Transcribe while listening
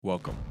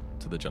Welcome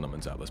to the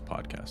Gentleman's Atlas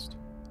podcast.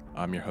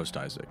 I'm your host,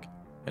 Isaac,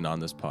 and on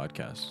this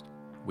podcast,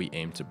 we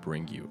aim to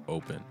bring you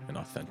open and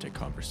authentic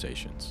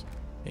conversations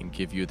and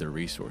give you the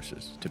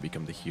resources to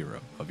become the hero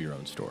of your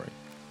own story.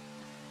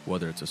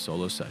 Whether it's a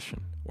solo session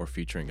or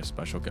featuring a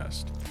special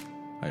guest,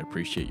 I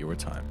appreciate your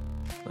time.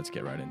 Let's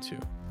get right into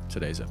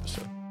today's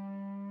episode.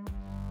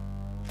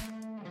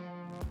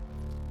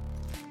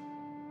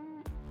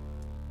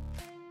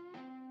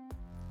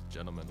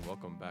 Gentlemen,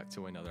 welcome back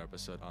to another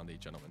episode on the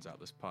Gentleman's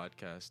Atlas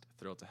podcast.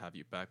 Thrilled to have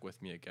you back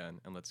with me again,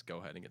 and let's go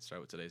ahead and get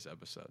started with today's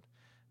episode.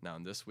 Now,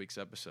 in this week's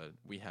episode,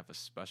 we have a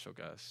special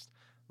guest.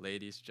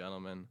 Ladies,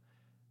 gentlemen,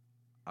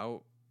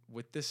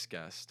 with this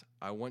guest,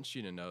 I want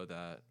you to know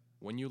that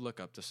when you look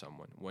up to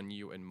someone, when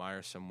you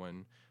admire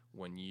someone,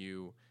 when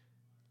you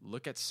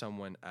look at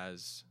someone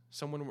as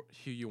someone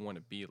who you want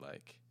to be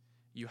like,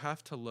 you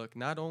have to look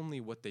not only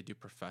what they do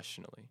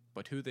professionally,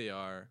 but who they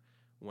are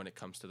when it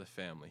comes to the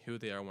family, who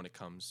they are when it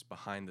comes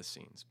behind the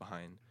scenes,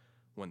 behind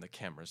when the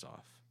camera's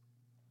off.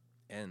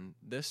 And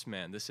this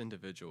man, this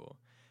individual,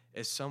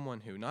 is someone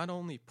who not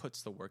only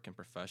puts the work in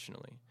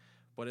professionally,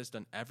 but has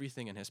done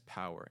everything in his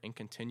power and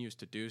continues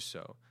to do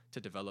so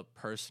to develop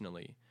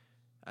personally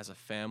as a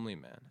family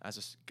man,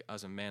 as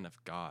a man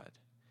of God.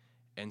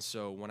 And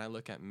so when I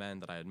look at men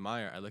that I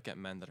admire, I look at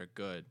men that are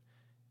good,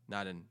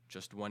 not in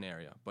just one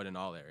area, but in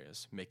all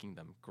areas, making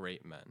them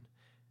great men.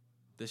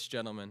 This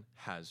gentleman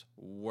has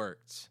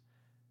worked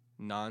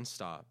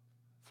nonstop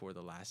for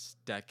the last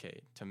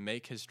decade to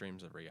make his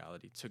dreams a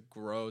reality, to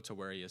grow to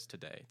where he is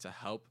today, to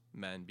help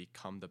men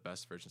become the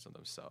best versions of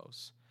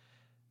themselves.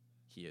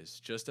 He is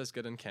just as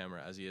good on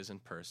camera as he is in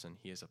person.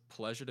 He is a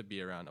pleasure to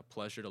be around, a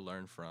pleasure to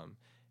learn from,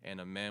 and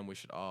a man we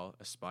should all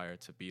aspire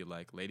to be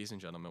like. Ladies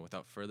and gentlemen,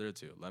 without further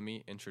ado, let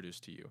me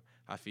introduce to you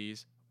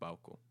Hafeez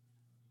Baoku.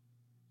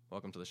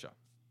 Welcome to the show.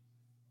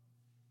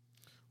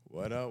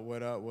 What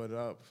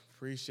up?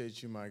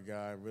 Appreciate you, my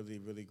guy. Really,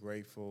 really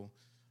grateful.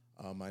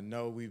 I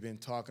know we've been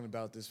talking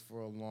about this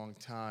for a long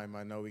time.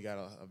 I know we got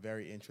a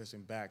very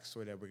interesting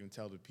backstory that we're going to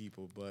tell the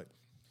people. But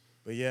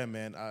yeah,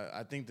 man,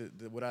 I think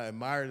that what I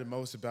admire the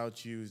most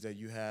about you is that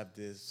you have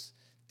this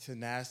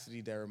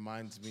tenacity that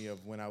reminds me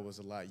of when I was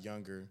a lot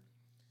younger.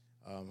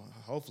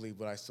 Hopefully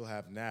what I still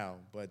have now.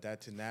 But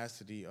that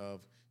tenacity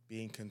of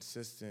being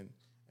consistent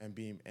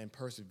and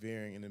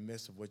persevering in the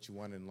midst of what you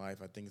want in life,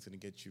 I think it's going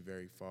to get you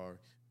very far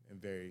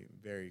and very,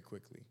 very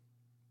quickly.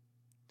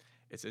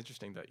 It's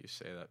interesting that you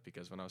say that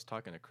because when I was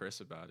talking to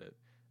Chris about it,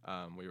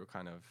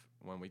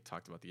 when we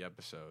talked about the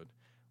episode,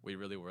 we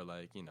really were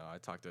like, I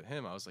talked to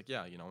him. I was like,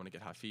 yeah, I want to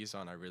get Hafeez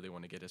on. I really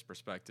want to get his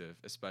perspective,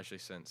 especially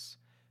since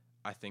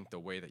I think the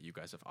way that you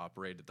guys have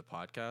operated the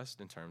podcast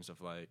in terms of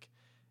like,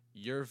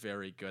 you're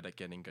very good at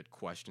getting good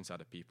questions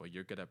out of people.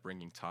 You're good at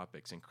bringing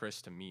topics. And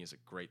Chris, to me, is a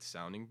great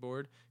sounding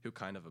board who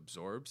kind of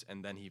absorbs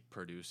and then he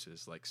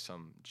produces like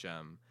some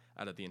gem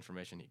out of the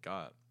information he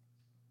got.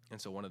 And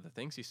so one of the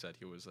things he said,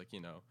 he was like,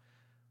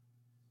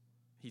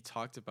 he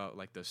talked about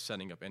like those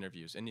setting up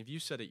interviews. And if you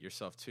said it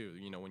yourself too,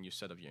 when you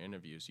set up your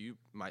interviews, you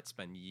might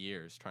spend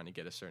years trying to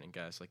get a certain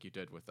guest like you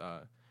did with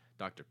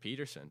Dr.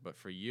 Peterson. But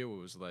for you,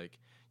 it was like,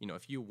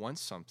 if you want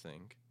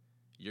something,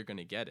 you're going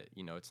to get it.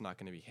 It's not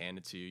going to be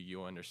handed to you.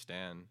 You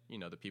understand,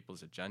 the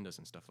people's agendas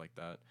and stuff like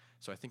that.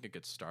 So I think a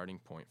good starting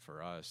point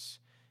for us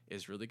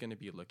is really going to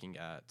be looking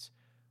at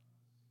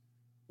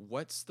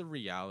what's the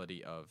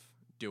reality of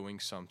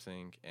doing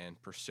something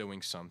and pursuing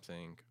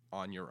something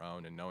on your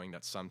own and knowing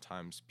that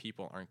sometimes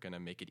people aren't going to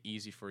make it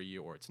easy for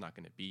you or it's not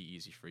going to be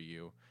easy for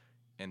you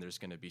and there's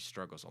going to be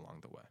struggles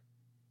along the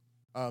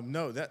way.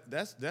 No,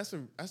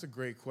 that's a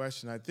great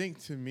question. I think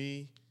to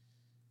me,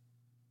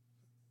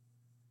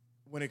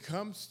 when it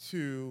comes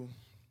to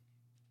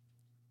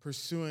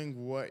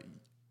pursuing what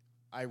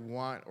I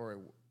want or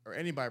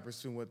anybody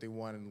pursuing what they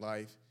want in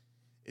life,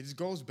 it just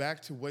goes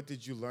back to what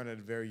did you learn at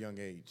a very young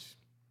age.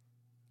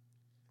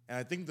 And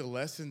I think the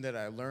lesson that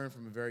I learned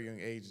from a very young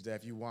age is that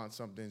if you want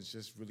something, it's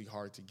just really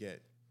hard to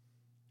get.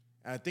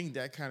 And I think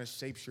that kind of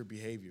shapes your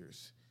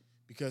behaviors.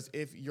 Because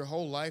if your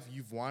whole life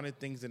you've wanted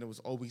things and it was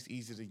always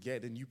easy to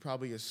get, then you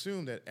probably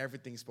assume that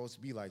everything's supposed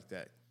to be like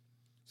that.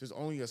 So there's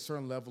only a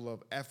certain level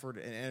of effort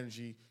and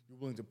energy you're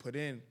willing to put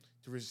in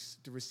to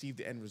receive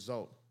the end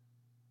result.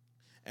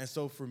 And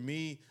so for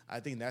me, I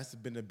think that's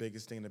been the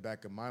biggest thing in the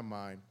back of my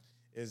mind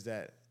is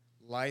that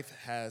life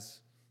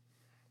has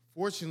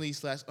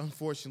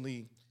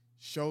fortunately/unfortunately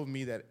showed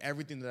me that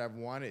everything that I've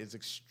wanted is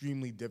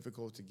extremely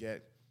difficult to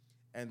get.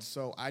 And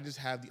so I just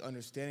have the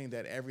understanding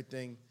that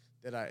everything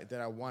that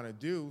I want to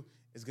do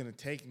is going to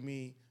take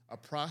me a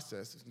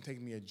process. It's going to take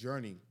me a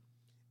journey.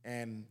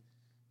 And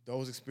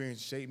those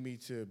experiences shaped me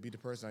to be the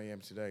person I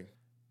am today.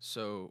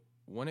 So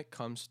when it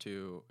comes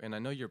to, and I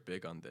know you're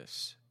big on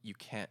this, you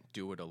can't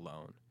do it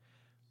alone.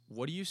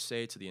 What do you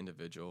say to the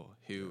individual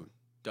who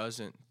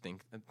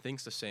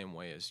thinks the same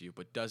way as you,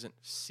 but doesn't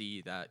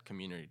see that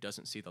community,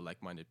 doesn't see the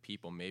like-minded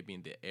people. Maybe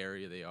in the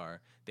area they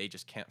are, they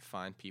just can't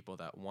find people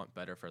that want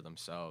better for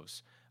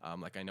themselves.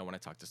 Like I know when I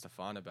talked to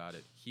Stefan about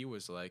it, he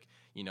was like,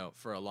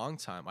 for a long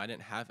time, I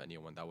didn't have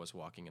anyone that was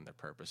walking in their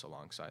purpose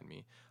alongside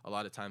me. A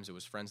lot of times it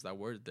was friends that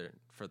were there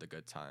for the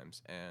good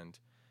times. And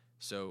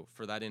so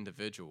for that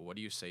individual, what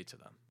do you say to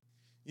them?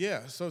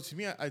 Yeah, so to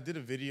me, I did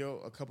a video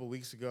a couple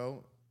weeks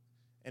ago,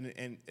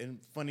 and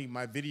funny,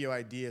 my video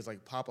ideas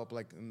like pop up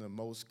like in the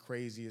most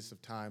craziest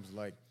of times.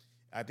 Like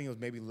I think it was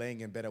maybe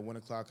laying in bed at 1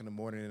 o'clock in the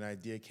morning, and an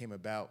idea came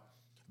about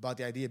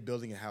the idea of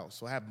building a house.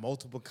 So I have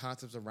multiple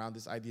concepts around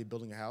this idea of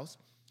building a house.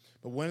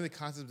 But one of the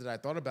concepts that I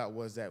thought about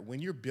was that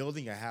when you're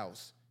building a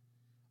house,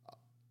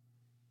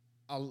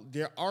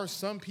 there are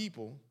some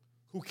people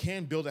who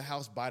can build a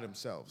house by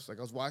themselves. Like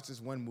I was watching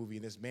this one movie,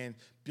 and this man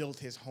built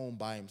his home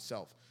by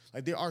himself.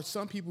 Like there are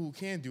some people who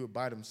can do it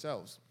by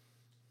themselves,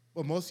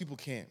 but most people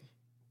can't.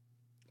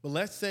 But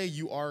let's say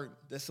you are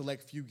the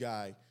select few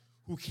guy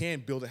who can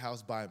build a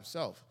house by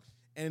himself.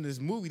 And in this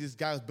movie, this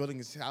guy was building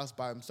his house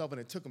by himself, and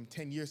it took him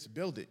 10 years to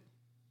build it.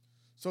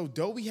 So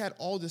though he had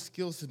all the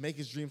skills to make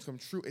his dreams come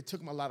true, it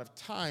took him a lot of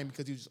time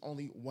because he was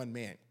only one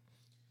man.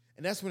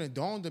 And that's when it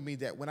dawned on me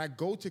that when I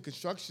go to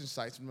construction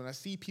sites and when I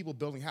see people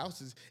building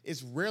houses,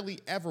 it's rarely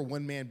ever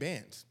one-man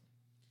bands.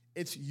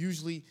 It's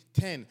usually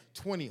 10,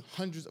 20,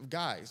 hundreds of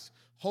guys,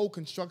 whole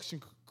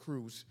construction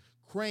crews,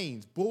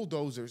 cranes,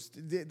 bulldozers.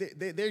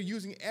 They're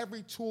using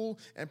every tool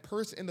and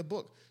person in the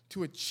book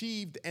to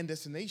achieve the end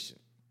destination.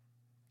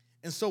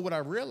 And so what I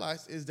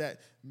realized is that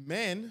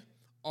men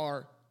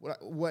are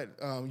what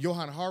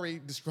Johann Hari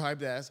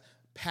described as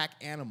pack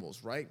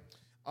animals, right?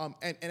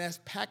 And as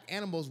pack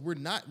animals, we're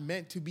not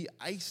meant to be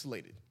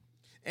isolated.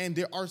 And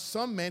there are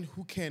some men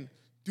who can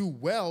do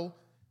well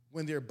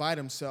when they're by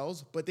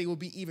themselves, but they will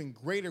be even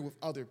greater with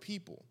other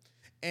people.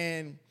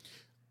 And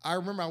I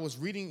remember I was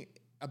reading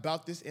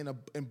about this in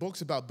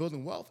books about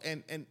building wealth,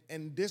 and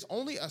there's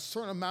only a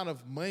certain amount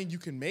of money you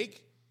can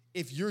make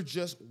if you're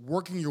just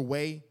working your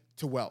way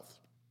to wealth.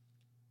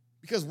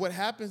 Because what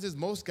happens is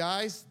most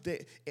guys,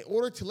 in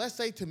order to, let's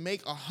say, to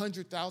make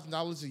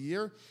 $100,000 a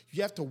year,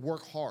 you have to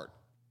work hard.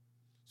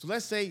 So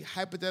let's say,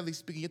 hypothetically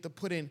speaking, you have to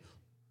put in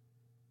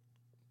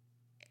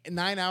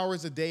 9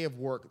 hours a day of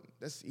work.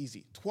 That's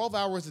easy. 12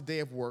 hours a day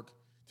of work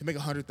to make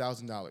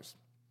 $100,000.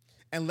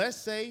 And let's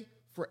say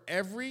for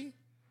every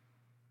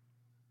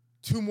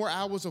 2 more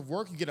hours of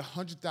work, you get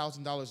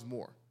 $100,000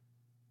 more,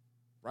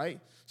 right?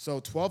 So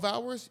 12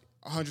 hours,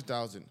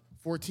 100,000.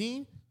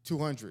 14,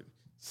 200.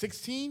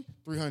 16,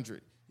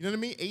 300. You know what I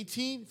mean?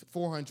 18,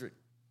 400.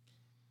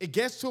 It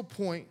gets to a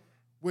point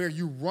where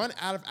you run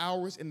out of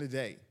hours in the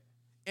day,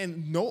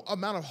 and no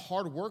amount of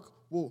hard work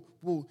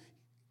will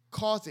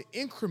cause an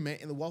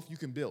increment in the wealth you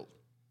can build.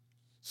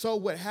 So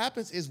what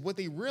happens is what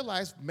they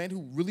realize, men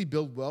who really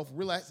build wealth,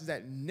 realize is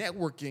that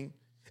networking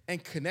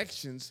and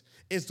connections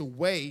is the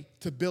way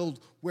to build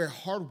where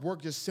hard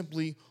work just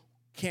simply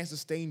can't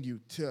sustain you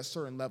to a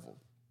certain level.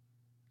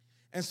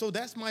 And so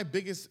that's my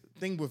biggest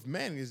thing with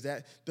men is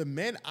that the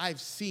men I've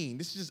seen,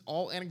 this is just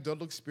all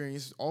anecdotal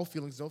experience, all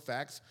feelings, no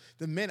facts.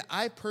 The men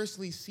I've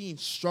personally seen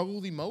struggle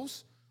the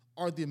most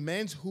are the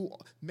men who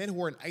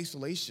are in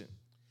isolation.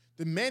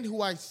 The men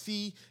who I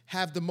see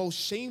have the most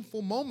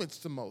shameful moments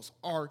the most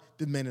are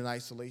the men in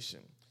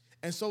isolation.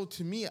 And so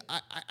to me,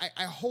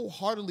 I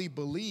wholeheartedly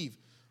believe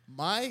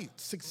my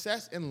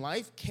success in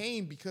life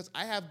came because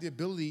I have the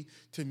ability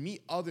to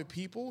meet other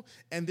people,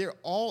 and they're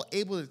all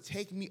able to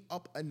take me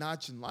up a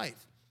notch in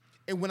life.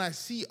 And when I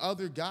see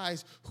other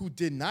guys who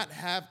did not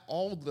have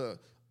all the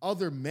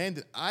other men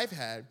that I've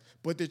had,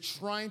 but they're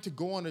trying to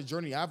go on a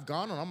journey I've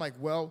gone on, I'm like,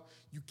 well,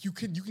 you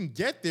can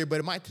get there, but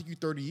it might take you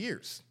 30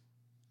 years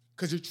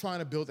because you're trying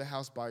to build a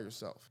house by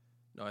yourself.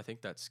 No, I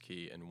think that's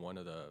key. And one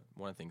of the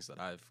things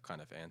that I've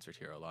kind of answered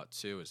here a lot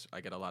too is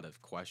I get a lot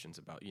of questions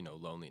about,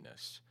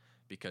 loneliness.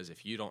 Because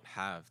if you don't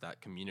have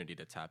that community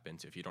to tap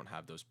into, if you don't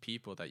have those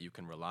people that you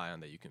can rely on,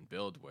 that you can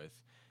build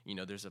with,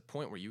 there's a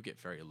point where you get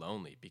very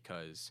lonely,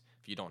 because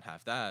if you don't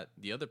have that,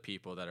 the other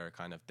people that are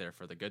kind of there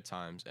for the good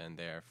times and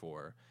there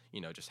for,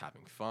 just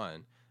having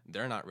fun,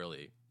 they're not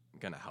really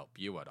going to help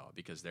you at all,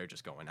 because they're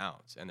just going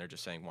out and they're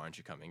just saying, why aren't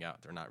you coming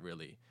out? They're not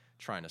really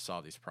trying to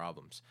solve these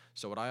problems.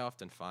 So what I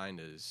often find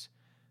is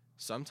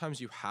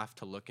sometimes you have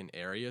to look in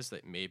areas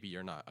that maybe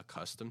you're not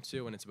accustomed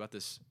to, and it's about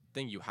this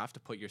thing, you have to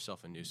put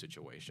yourself in new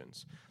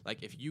situations.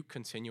 Like if you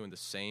continue in the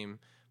same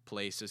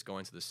places,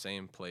 going to the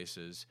same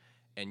places,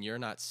 and you're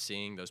not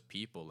seeing those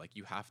people, like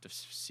you have to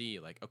see,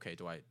 like, okay,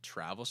 do I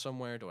travel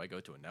somewhere? Do I go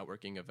to a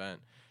networking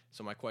event?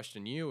 So my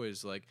question to you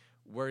is, like,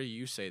 where do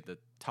you say the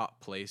top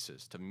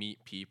places to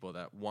meet people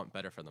that want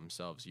better for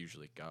themselves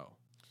usually go?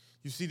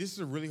 You see, this is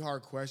a really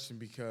hard question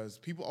because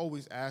people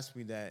always ask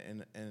me that,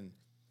 and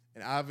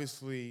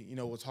obviously,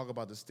 we'll talk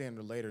about the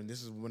standard later, and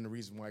this is one of the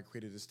reasons why I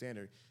created the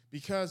standard,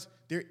 because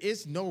there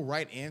is no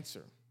right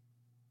answer.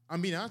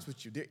 I'm being honest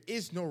with you. There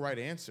is no right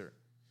answer,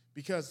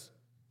 because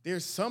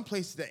there's some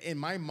places that in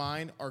my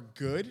mind are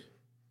good,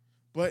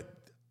 but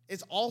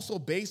it's also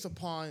based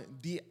upon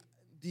the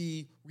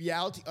the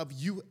reality of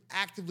you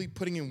actively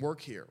putting in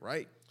work here,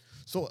 right?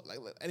 So, like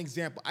an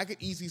example, I could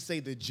easily say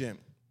the gym.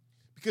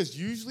 Because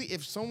usually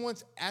if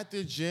someone's at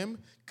their gym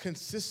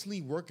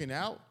consistently working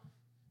out,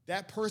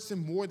 that person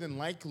more than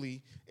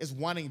likely is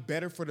wanting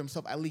better for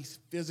themselves, at least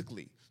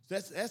physically. So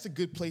that's a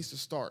good place to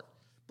start.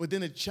 But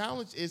then the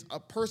challenge is a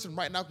person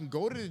right now can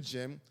go to the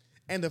gym,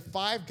 and the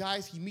 5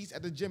 guys he meets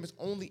at the gym is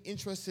only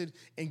interested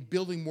in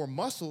building more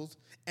muscles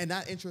and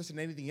not interested in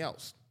anything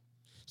else.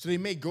 So they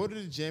may go to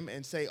the gym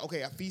and say, okay,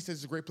 Hafeez says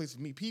it's a great place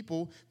to meet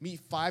people, meet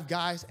 5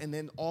 guys, and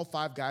then all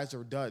 5 guys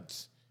are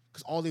duds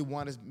because all they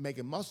want is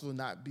making muscle and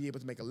not be able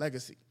to make a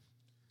legacy.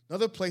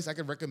 Another place I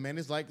could recommend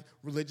is like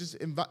religious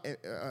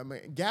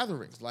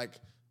gatherings. Like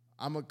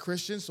I'm a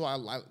Christian, so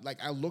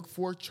I look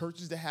for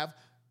churches that have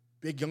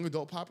big young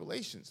adult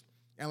populations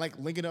and like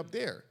link it up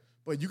there.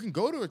 But you can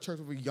go to a church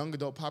with a young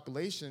adult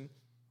population,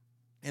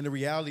 and the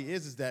reality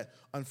is that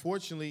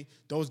unfortunately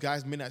those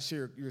guys may not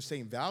share your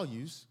same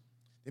values.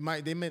 You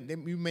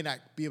may not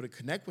be able to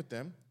connect with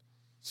them.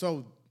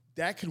 So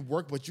that could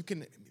work, but you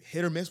can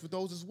hit or miss with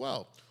those as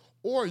well.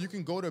 Or you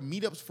can go to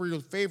meetups for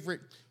your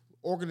favorite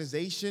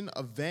organization,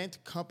 event,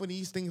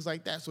 companies, things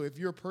like that. So if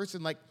you're a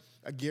person like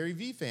a Gary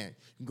Vee fan,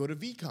 you can go to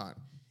VCon.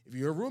 If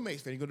you're a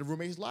Roommates fan, you can go to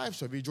Roommates Live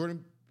Show. If you're a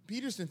Jordan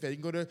Peterson fan, you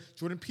can go to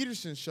Jordan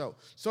Peterson's show.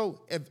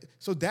 So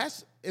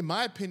that's, in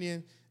my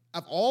opinion,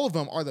 of all of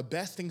them are the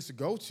best things to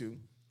go to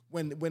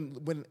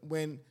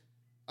when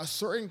a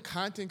certain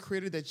content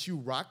creator that you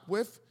rock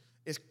with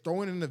is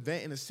throwing an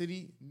event in a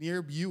city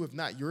near you, if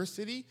not your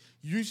city.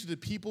 Usually the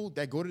people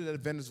that go to that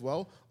event as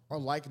well are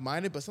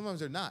like-minded, but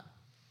sometimes they're not.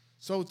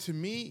 So to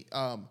me,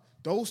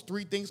 those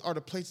 3 things are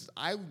the places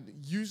I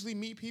usually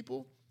meet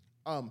people.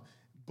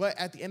 But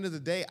at the end of the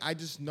day, I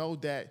just know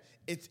that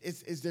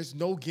there's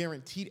no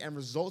guaranteed, and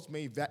results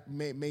may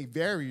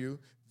vary.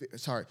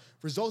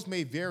 Results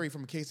may vary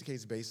from a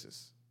case-to-case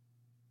basis.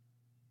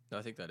 No,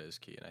 I think that is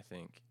key, and I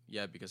think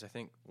because I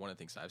think one of the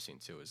things I've seen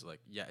too is like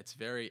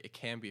it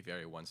can be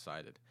very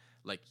one-sided.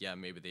 Like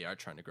maybe they are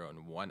trying to grow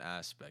in one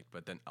aspect,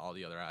 but then all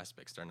the other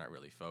aspects they're not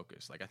really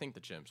focused. Like I think the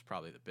gym's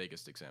probably the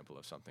biggest example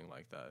of something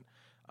like that.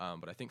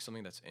 But I think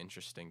something that's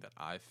interesting that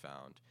I've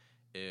found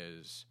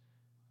is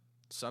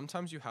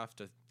sometimes you have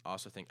to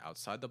also think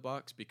outside the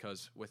box,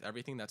 because with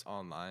everything that's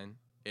online,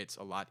 it's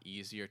a lot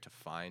easier to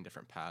find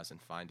different paths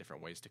and find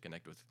different ways to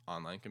connect with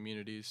online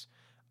communities.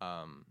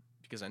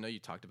 Because I know you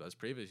talked about this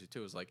previously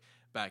too, is like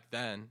back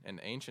then in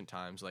ancient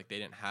times, like they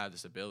didn't have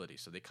this ability.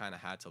 So they kind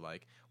of had to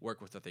like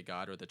work with what they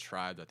got or the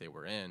tribe that they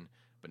were in.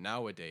 But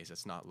nowadays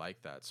it's not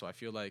like that. So I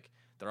feel like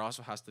there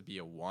also has to be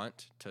a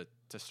want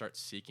to start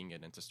seeking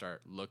it and to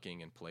start looking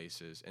in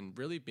places and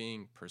really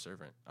being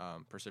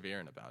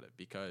perseverant about it.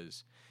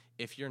 Because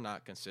if you're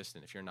not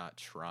consistent, if you're not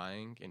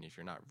trying, and if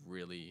you're not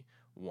really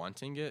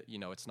wanting it,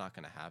 it's not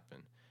going to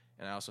happen.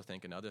 And I also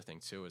think another thing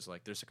too is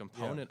like there's a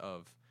component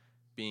of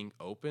being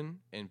open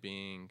and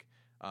being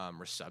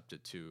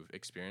receptive to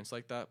experience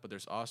like that, but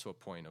there's also a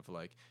point of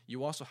like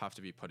you also have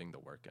to be putting the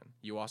work in.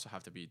 You also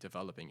have to be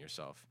developing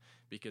yourself,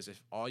 because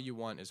if all you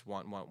want is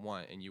want,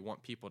 and you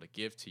want people to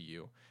give to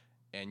you,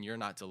 and you're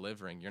not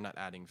delivering, you're not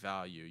adding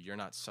value, you're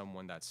not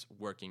someone that's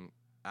working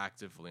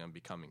actively on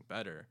becoming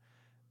better,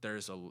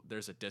 there's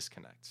a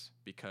disconnect,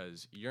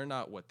 because you're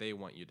not what they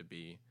want you to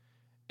be,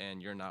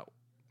 and you're not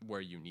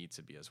where you need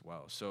to be as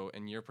well. So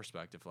in your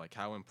perspective, like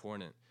how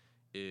important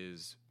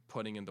is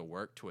putting in the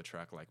work to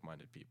attract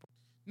like-minded people?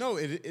 No,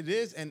 it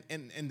is, and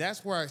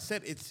that's where I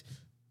said it's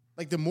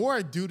like the more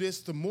I do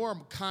this, the more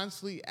I'm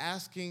constantly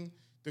asking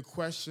the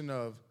question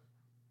of,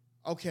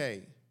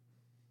 okay,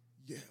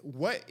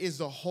 what is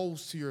the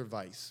holes to your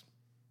advice?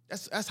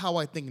 That's how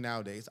I think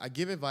nowadays. I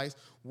give advice.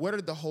 What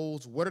are the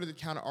holes? What are the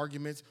counter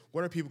arguments?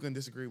 What are people going to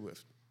disagree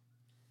with?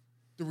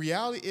 The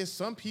reality is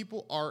some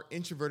people are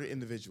introverted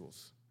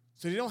individuals,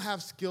 so they don't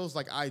have skills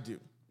like I do.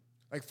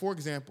 Like, for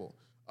example,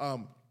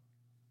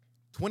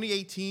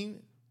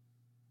 2018,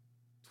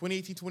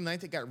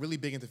 2019, I got really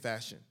big into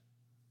fashion.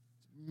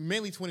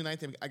 Mainly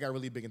 2019, I got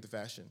really big into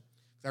fashion.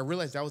 I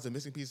realized that was a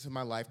missing piece of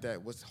my life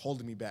that was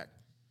holding me back.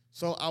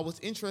 So I was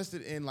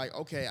interested in like,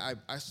 okay,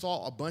 I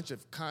saw a bunch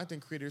of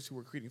content creators who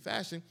were creating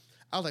fashion.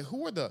 I was like,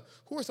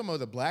 who are some of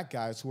the black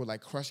guys who are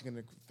like crushing in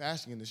the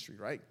fashion industry,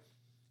 right?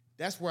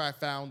 That's where I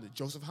found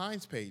Joseph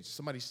Hines' page.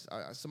 Somebody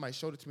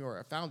showed it to me, or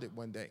I found it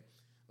one day.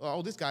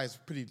 Oh, this guy's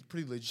pretty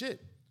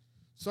legit.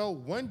 So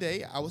one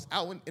day I was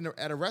out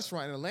at a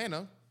restaurant in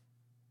Atlanta,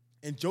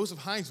 and Joseph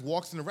Hines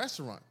walks in the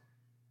restaurant.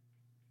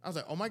 I was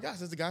like, oh my gosh,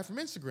 that's the guy from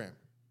Instagram.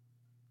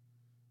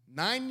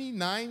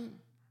 99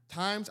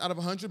 times out of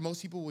 100,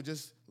 most people would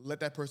just let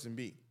that person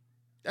be.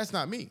 That's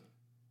not me.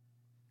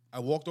 I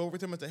walked over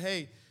to him and said,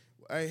 hey,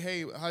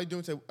 how you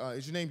doing?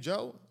 Is your name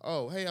Joe?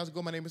 Oh, hey, how's it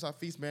going? My name is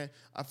Hafeez, man.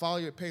 I follow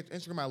your page on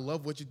Instagram. I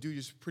love what you do.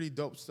 You're pretty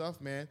dope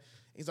stuff, man.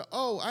 He's like,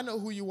 oh, I know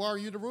who you are.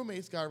 You're the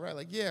roommates guy, right?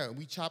 Like, yeah,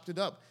 we chopped it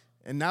up.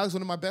 And now he's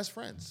one of my best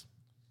friends.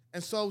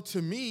 And so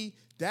to me,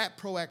 that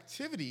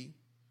proactivity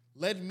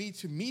led me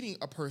to meeting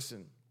a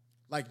person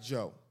like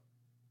Joe,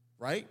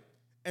 right?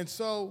 And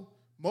so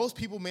most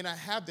people may not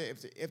have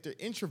that if they're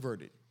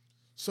introverted.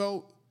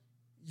 So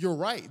you're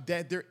right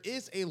that there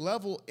is a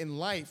level in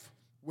life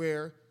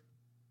where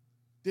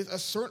there's a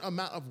certain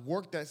amount of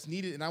work that's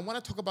needed. And I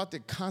want to talk about the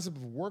concept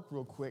of work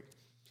real quick,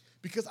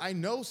 because I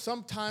know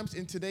sometimes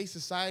in today's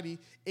society,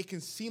 it can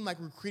seem like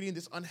we're creating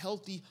this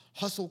unhealthy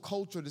hustle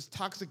culture, this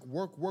toxic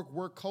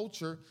work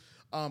culture,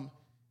 and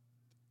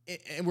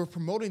we're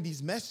promoting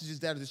these messages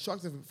that are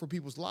destructive for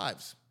people's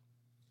lives.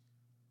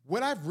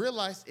 What I've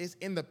realized is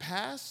in the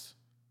past,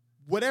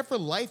 whatever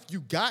life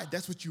you got,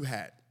 that's what you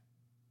had.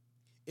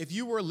 If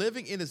you were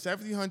living in the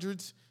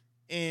 1700s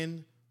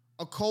in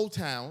a coal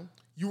town,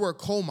 you were a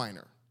coal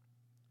miner.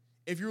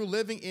 If you were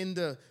living in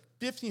the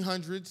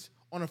 1500s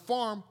on a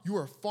farm, you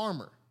were a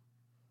farmer.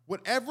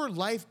 Whatever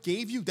life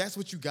gave you, that's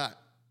what you got.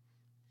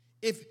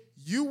 If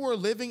you were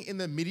living in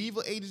the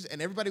medieval ages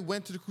and everybody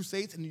went to the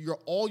Crusades and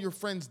all your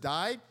friends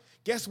died,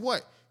 guess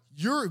what?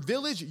 Your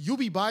village, you'll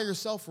be by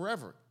yourself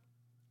forever.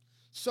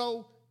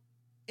 So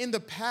in the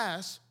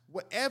past,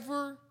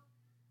 whatever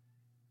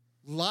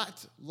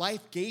lot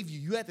life gave you,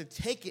 you had to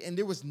take it, and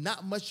there was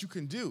not much you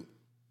can do.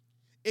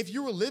 If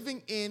you were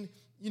living in,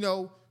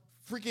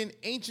 freaking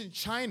ancient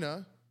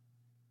China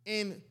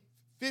in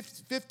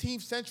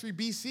 15th century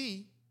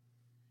BC,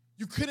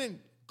 you couldn't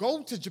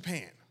go to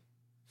Japan.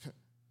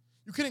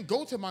 You couldn't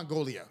go to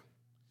Mongolia.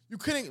 You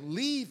couldn't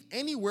leave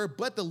anywhere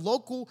but the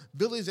local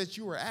village that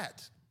you were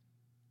at.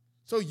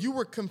 So you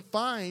were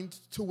confined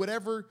to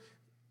whatever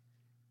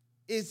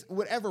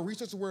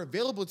resources were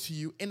available to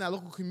you in that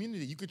local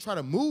community. You could try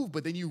to move,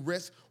 but then you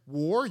risk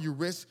war, you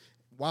risk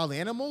wild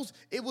animals.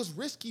 It was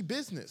risky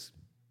business.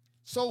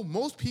 So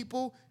most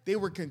people, they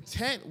were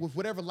content with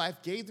whatever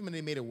life gave them and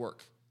they made it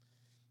work.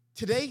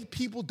 Today,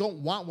 people don't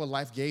want what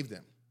life gave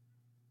them.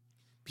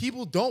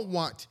 People don't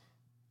want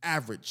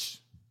average.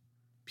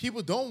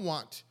 People don't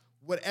want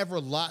whatever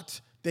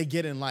lot they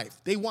get in life.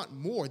 They want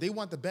more. They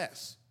want the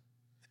best.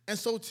 And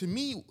so to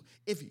me,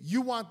 if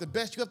you want the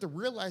best, you have to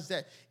realize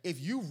that if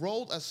you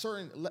rolled a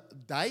certain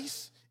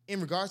dice in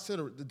regards to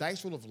the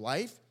dice roll of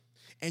life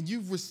and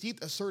you've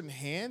received a certain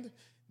hand,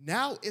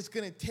 now it's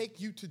going to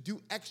take you to do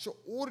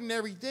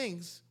extraordinary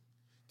things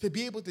to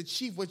be able to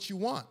achieve what you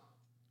want.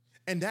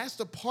 And that's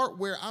the part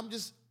where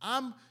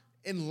I'm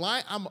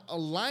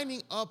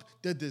aligning up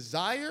the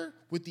desire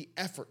with the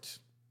effort.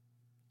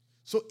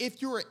 So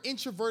if you're an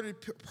introverted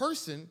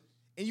person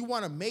and you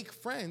want to make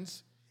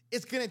friends,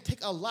 it's going to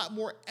take a lot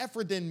more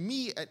effort than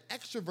me, an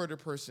extroverted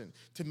person,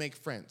 to make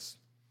friends.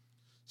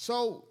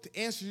 So to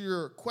answer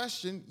your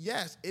question,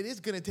 yes, it is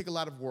going to take a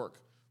lot of work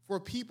for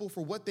people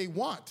for what they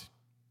want.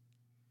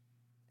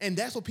 And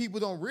that's what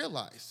people don't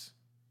realize.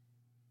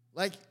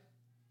 Like,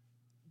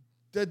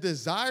 the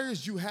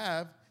desires you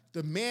have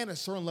demand a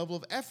certain level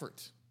of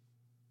effort.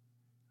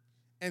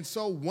 And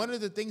so one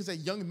of the things that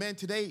young men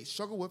today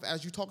struggle with,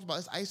 as you talked about,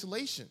 is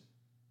isolation.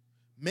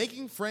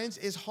 Making friends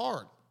is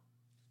hard.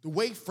 The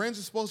way friends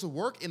are supposed to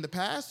work in the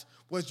past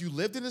was you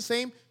lived in the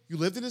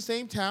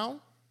same town,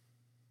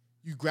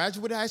 you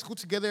graduated high school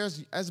together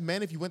as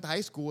men if you went to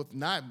high school. If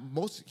not,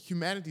 most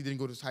humanity didn't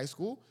go to high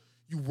school.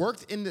 You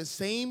worked in the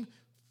same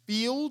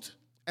field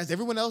as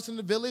everyone else in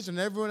the village and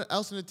everyone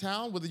else in the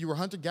town, whether you were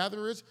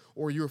hunter-gatherers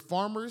or you were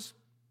farmers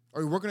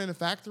or you're working in a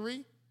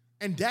factory.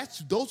 And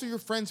those are your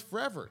friends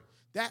forever.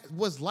 That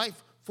was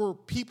life for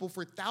people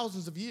for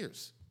thousands of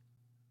years.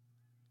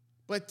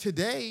 But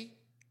today,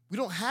 we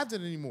don't have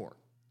that anymore.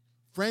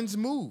 Friends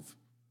move.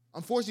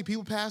 Unfortunately,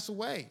 people pass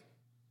away.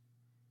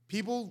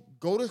 People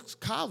go to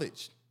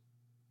college.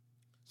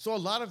 So a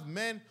lot of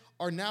men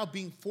are now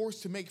being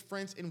forced to make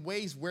friends in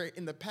ways where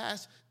in the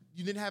past,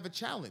 you didn't have a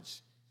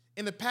challenge.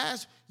 In the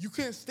past, you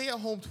couldn't stay at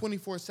home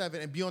 24/7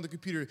 and be on the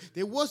computer.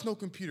 There was no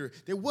computer.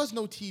 There was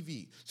no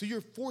TV. So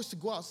you're forced to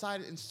go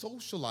outside and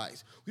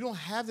socialize. We don't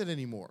have that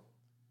anymore.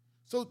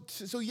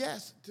 So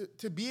yes,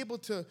 to be able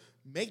to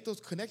make those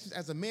connections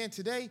as a man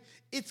today,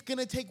 it's going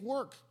to take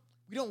work.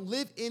 We don't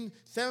live in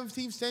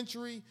 17th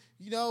century,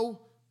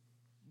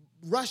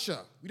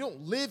 Russia. We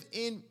don't live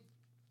in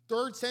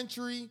 3rd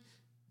century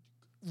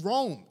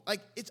Rome. Like,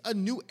 it's a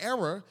new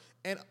era,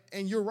 and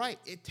you're right.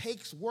 It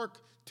takes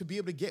work to be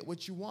able to get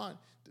what you want,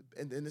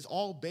 and it's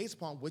all based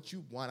upon what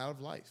you want out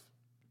of life.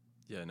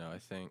 Yeah, no, I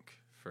think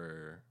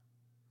for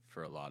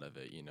a lot of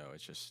it,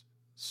 it's just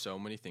so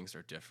many things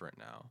are different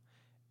now.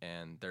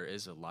 And there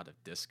is a lot of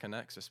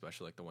disconnects,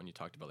 especially like the one you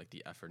talked about, like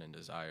the effort and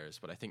desires.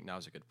 But I think now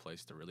is a good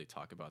place to really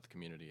talk about the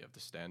community of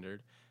the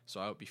standard.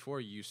 So before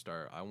you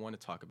start, I want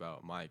to talk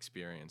about my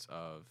experience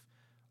of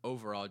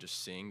overall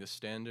just seeing the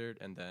standard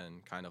and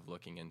then kind of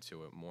looking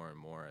into it more and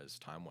more as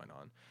time went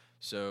on.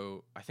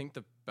 So I think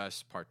the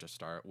best part to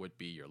start would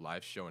be your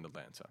live show in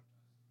Atlanta.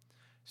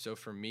 So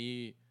for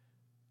me,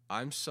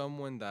 I'm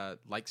someone that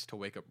likes to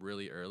wake up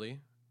really early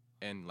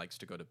and likes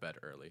to go to bed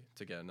early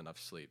to get enough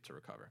sleep to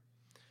recover.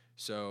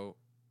 So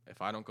if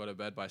I don't go to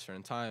bed by a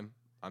certain time,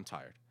 I'm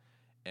tired.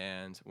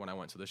 And when I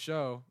went to the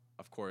show,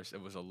 of course,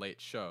 it was a late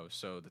show,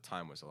 so the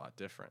time was a lot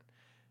different.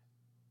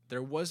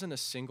 There wasn't a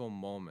single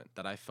moment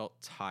that I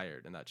felt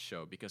tired in that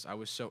show because I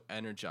was so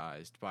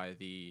energized by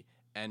the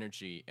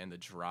energy and the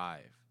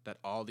drive that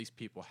all these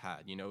people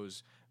had. You know, it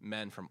was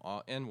men from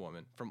all and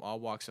women from all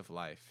walks of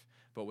life.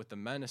 But with the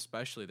men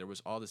especially, there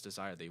was all this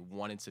desire. They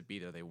wanted to be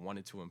there. They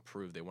wanted to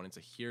improve. They wanted to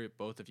hear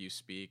both of you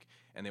speak,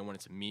 and they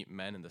wanted to meet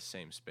men in the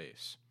same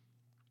space.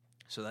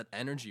 So that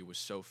energy was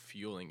so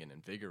fueling and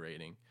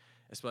invigorating,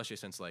 especially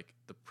since like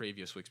the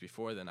previous weeks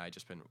before then, I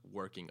just been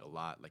working a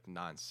lot, like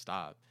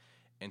nonstop.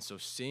 And so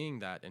seeing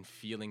that and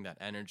feeling that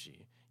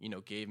energy, you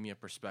know, gave me a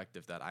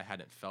perspective that I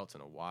hadn't felt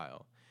in a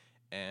while.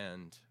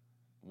 And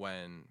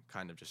when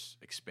kind of just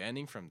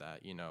expanding from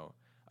that, you know,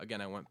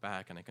 again, I went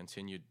back and I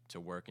continued to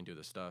work and do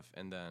the stuff.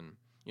 And then,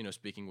 you know,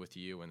 speaking with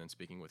you and then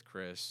speaking with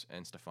Chris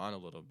and Stefan a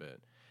little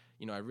bit,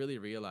 you know, I really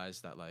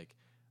realized that like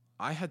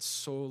I had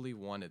solely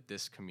wanted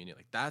this community.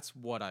 Like that's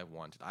what I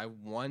wanted. I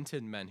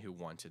wanted men who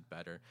wanted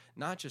better,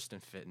 not just in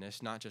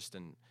fitness, not just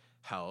in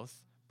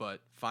health, but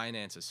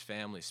finances,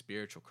 family,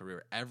 spiritual,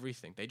 career,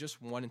 everything. They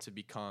just wanted to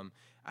become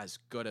as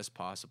good as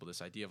possible.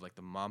 This idea of like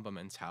the Mamba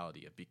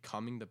mentality of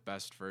becoming the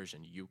best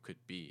version you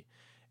could be.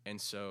 And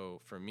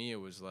so for me,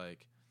 it was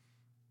like,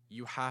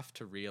 you have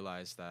to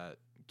realize that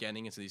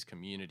getting into these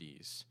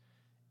communities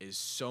is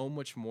so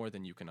much more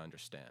than you can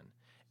understand.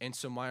 And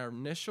so my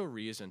initial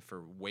reason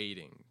for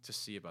waiting to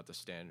see about the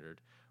standard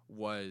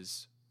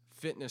was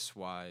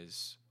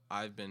fitness-wise.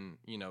 I've been,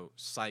 you know,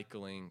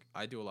 cycling.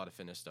 I do a lot of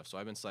fitness stuff, so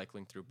I've been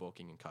cycling through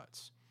bulking and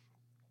cuts.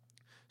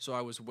 So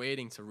I was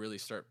waiting to really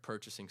start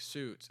purchasing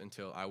suits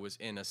until I was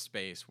in a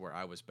space where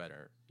I was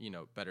better, you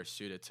know, better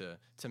suited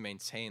to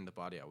maintain the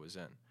body I was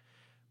in.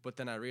 But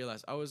then I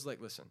realized, I was like,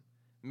 listen,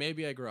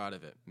 maybe I grow out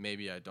of it,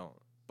 maybe I don't.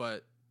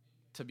 But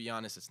to be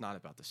honest, it's not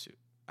about the suit.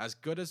 As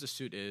good as the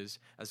suit is,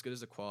 as good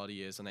as the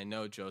quality is, and I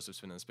know Joseph's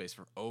been in the space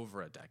for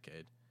over a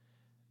decade,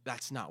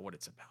 that's not what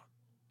it's about.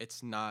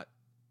 It's not.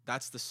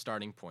 That's the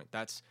starting point.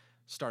 That's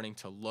starting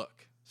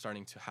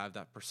to have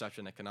that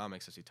perception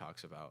economics as he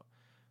talks about.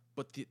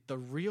 But the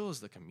real is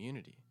the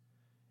community.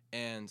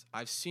 And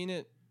I've seen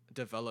it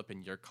develop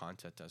in your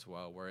content as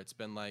well, where it's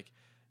been like,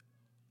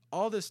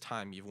 all this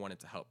time you've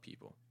wanted to help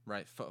people,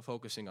 right?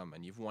 Focusing on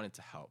men, you've wanted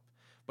to help.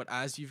 But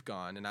as you've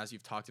gone and as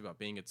you've talked about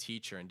being a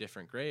teacher in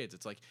different grades,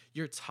 it's like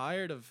you're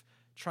tired of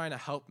trying to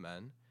help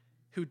men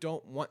who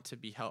don't want to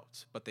be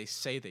helped, but they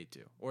say they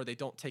do, or they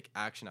don't take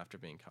action after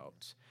being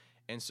helped.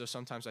 And so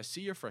sometimes I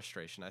see your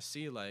frustration. I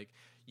see like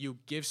you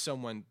give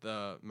someone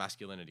the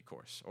masculinity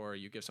course, or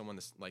you give someone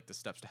this, like the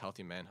steps to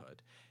healthy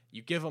manhood.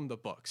 You give them the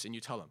books and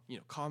you tell them, you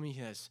know, call me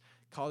this,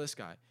 call this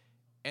guy.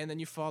 And then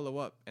you follow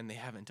up and they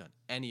haven't done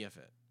any of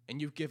it. And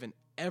you've given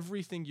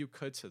everything you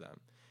could to them.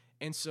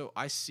 And so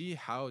I see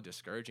how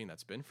discouraging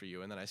that's been for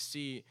you. And then I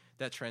see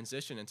that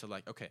transition into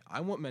like, okay, I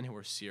want men who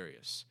are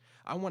serious.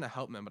 I want to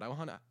help men, but I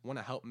want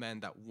to help men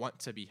that want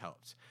to be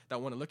helped,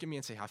 that want to look at me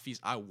and say, Hafeez,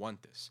 I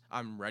want this.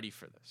 I'm ready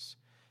for this.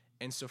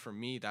 And so for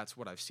me, that's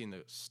what I've seen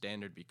the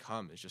standard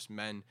become, is just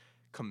men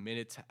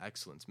committed to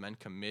excellence, men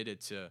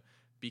committed to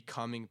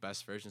becoming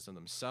best versions of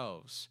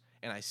themselves.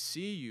 And I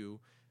see you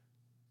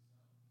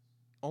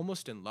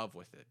almost in love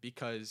with it,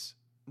 because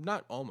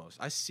not almost,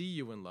 I see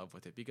you in love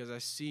with it because I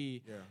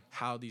see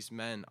how these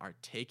men are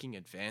taking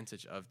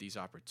advantage of these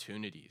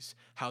opportunities,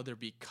 how they're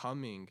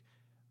becoming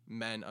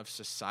men of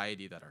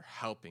society that are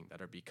helping,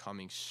 that are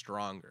becoming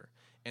stronger,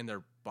 and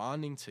they're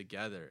bonding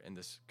together in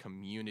this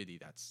community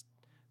that's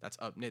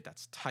up-knit,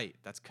 that's tight,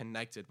 that's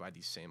connected by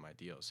these same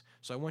ideals.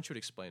 So I want you to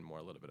explain more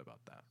a little bit about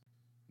that.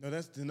 No,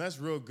 that's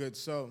real good.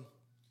 So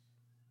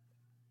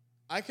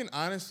I can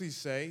honestly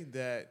say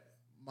that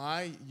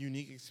my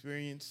unique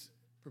experience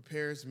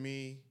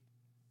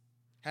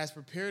has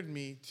prepared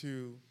me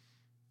to,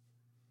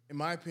 in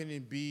my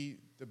opinion, be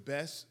the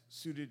best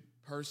suited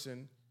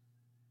person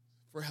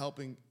for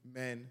helping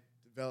men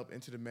develop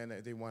into the men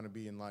that they want to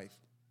be in life.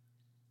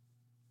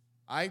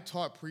 I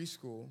taught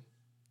preschool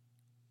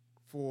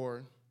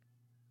for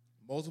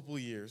multiple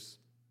years.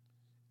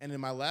 And in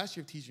my last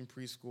year of teaching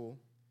preschool,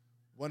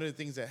 one of the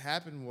things that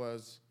happened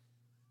was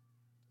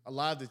a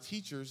lot of the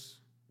teachers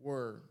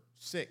were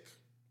sick,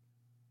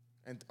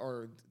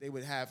 or they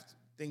would have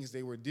things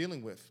they were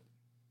dealing with.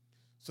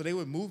 So they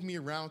would move me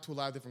around to a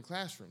lot of different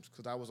classrooms,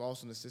 because I was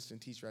also an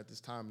assistant teacher at this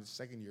time, in the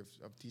second year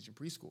of teaching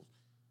preschool.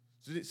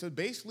 So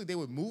basically, they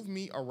would move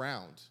me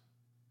around.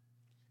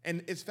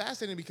 And it's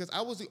fascinating because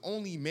I was the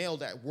only male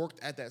that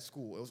worked at that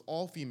school. It was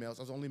all females.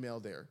 I was the only male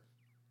there.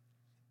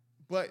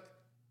 But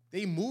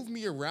they moved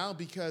me around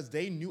because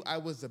they knew I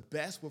was the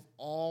best with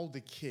all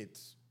the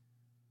kids.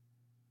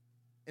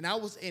 And I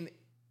was in,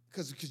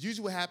 because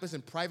usually what happens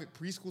in private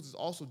preschools is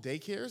also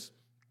daycares.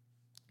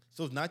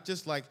 So it's not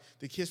just like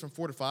the kids from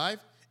 4 to 5.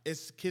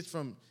 It's kids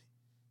from,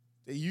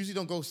 they usually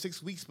don't go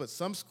 6 weeks, but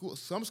some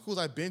schools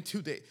I've been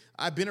to,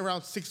 I've been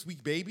around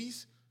 6-week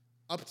babies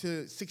up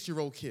to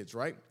 6-year-old kids,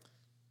 right?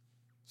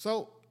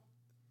 So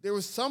there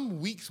was some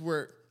weeks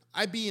where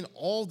I'd be in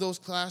all those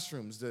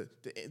classrooms,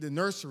 the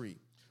nursery,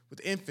 with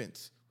the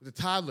infants, with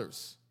the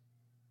toddlers,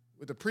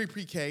 with the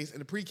pre-Ks and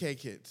the pre-K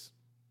kids.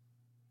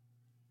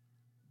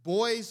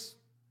 Boys,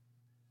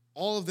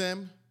 all of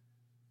them,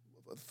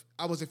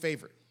 I was a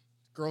favorite.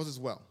 Girls as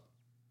well.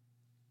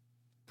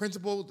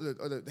 Principal,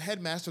 the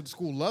headmaster of the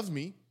school loved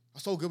me I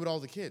was so good with all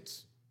the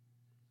kids.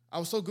 I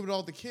was so good with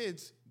all the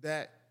kids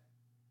that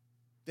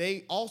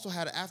they also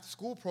had an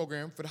after-school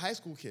program for the high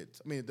school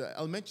kids. I mean, the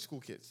elementary school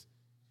kids.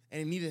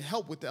 And they needed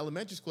help with the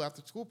elementary school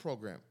after-school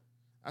program.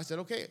 I said,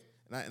 okay.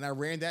 And I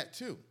ran that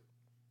too.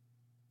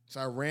 So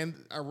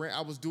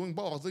I was doing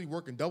both. I was literally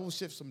working double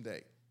shifts some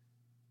day.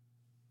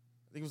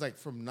 I think it was like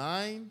from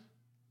 9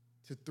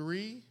 to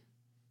 3.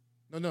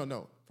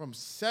 No. From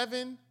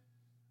 7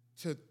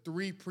 to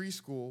 3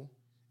 preschool,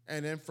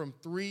 and then from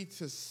 3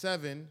 to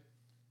 7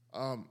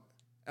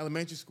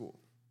 elementary school.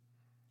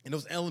 And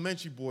those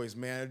elementary boys,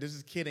 man, there's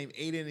this kid named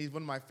Aiden. He's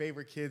one of my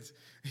favorite kids.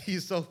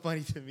 He's so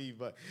funny to me,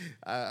 but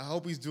I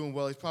hope he's doing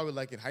well. He's probably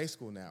like in high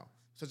school now.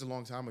 Such a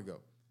long time ago.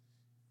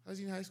 Is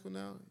he in high school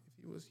now?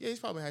 He's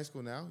probably in high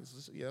school now.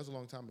 That was a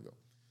long time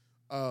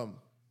ago.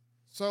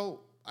 So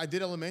I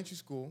did elementary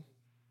school.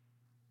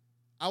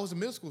 I was a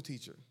middle school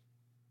teacher.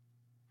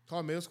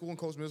 Taught middle school and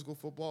coached middle school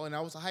football, and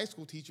I was a high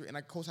school teacher, and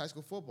I coached high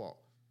school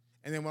football.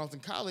 And then when I was in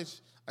college,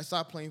 I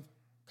stopped playing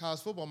college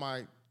football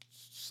my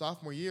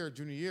sophomore year,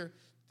 junior year,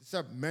 to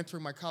start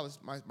mentoring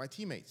my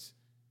teammates.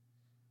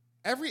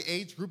 Every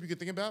age group you can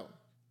think about,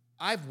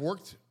 I've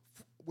worked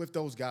with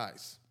those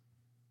guys.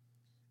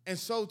 And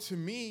so to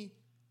me,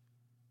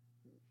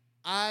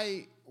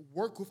 I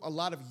work with a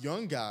lot of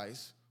young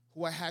guys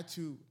who I had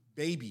to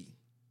baby.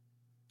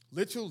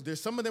 There's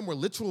some of them were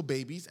literal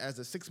babies, as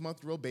a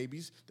 6-month-old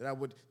babies that I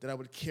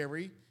would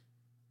carry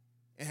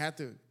and had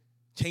to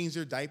change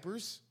their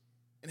diapers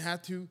and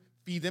had to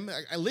feed them.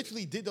 I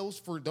literally did those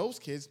for those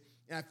kids,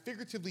 and I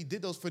figuratively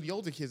did those for the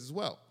older kids as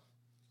well.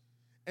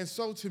 And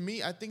so to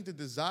me, I think the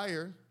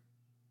desire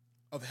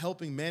of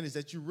helping men is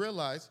that you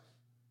realize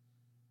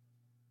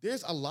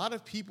there's a lot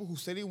of people who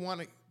say they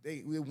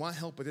want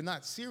help, but they're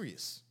not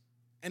serious,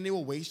 and they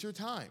will waste your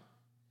time.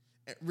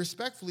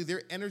 Respectfully,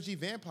 they're energy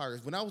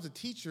vampires. When I was a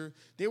teacher,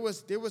 there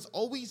was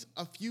always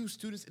a few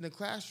students in the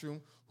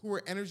classroom who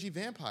were energy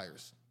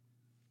vampires.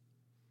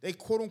 They,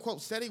 quote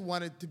unquote, said they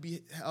wanted to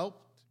be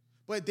helped,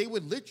 but they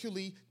would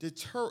literally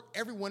deter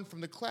everyone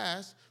from the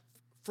class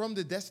from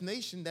the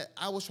destination that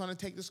I was trying to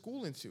take the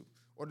school into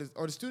or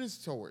the students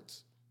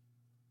towards.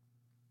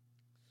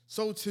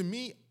 So to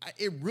me,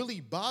 it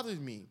really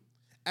bothered me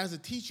as a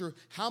teacher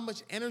how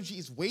much energy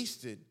is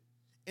wasted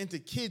into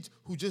kids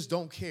who just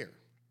don't care.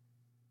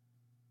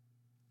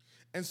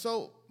 And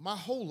so my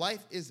whole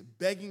life is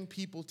begging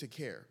people to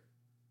care,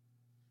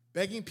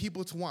 begging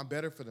people to want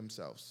better for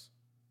themselves.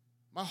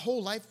 My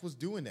whole life was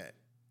doing that.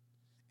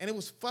 And it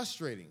was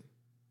frustrating,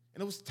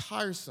 and it was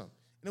tiresome,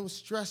 and it was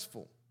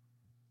stressful.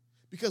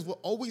 Because what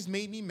always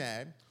made me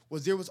mad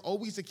was there was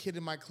always a kid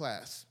in my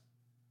class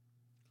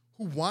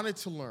who wanted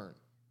to learn,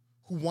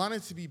 who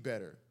wanted to be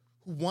better,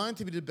 who wanted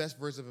to be the best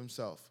version of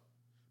himself.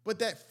 But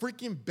that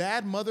freaking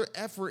bad mother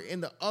effer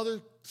in the other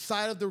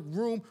side of the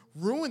room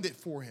ruined it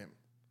for him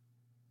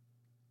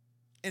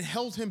and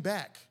held him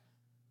back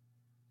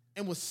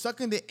and was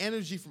sucking the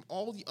energy from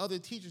all the other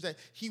teachers that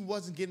he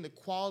wasn't getting the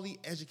quality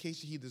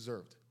education he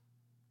deserved.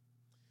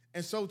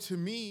 And so to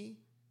me,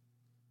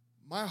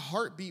 my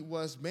heartbeat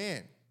was,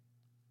 man,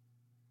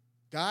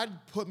 God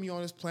put me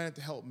on this planet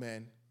to help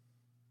men,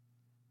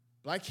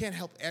 but I can't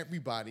help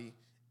everybody,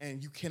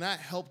 and you cannot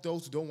help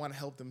those who don't want to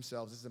help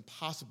themselves. It's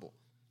impossible.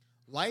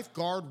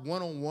 Lifeguard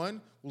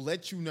 101 will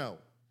let you know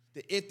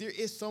that if there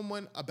is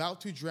someone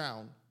about to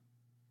drown,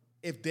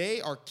 if they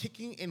are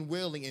kicking and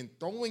wailing and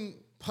throwing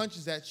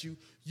punches at you,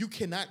 you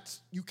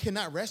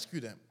cannot rescue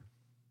them.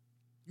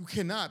 You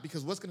cannot,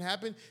 because what's going to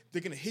happen?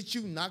 They're going to hit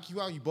you, knock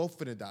you out, you both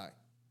going to die.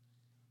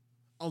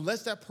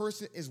 Unless that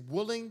person is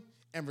willing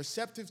and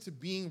receptive to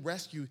being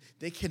rescued,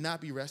 they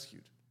cannot be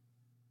rescued.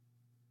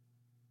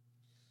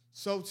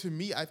 So to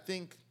me, I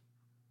think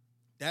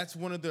that's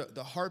one of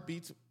the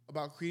heartbeats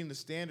about creating the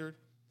standard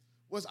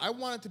was I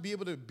wanted to be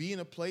able to be in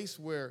a place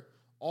where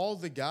all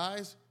the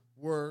guys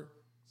were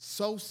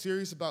so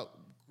serious about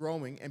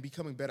growing and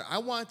becoming better. I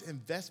wanted to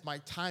invest my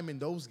time in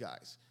those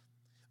guys.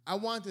 I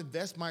wanted to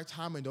invest my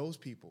time in those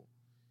people.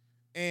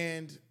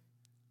 And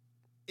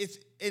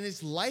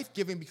it's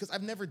life-giving because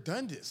I've never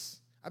done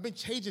this. I've been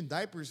changing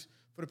diapers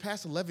for the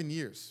past 11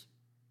 years.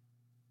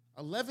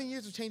 11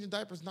 years of changing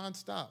diapers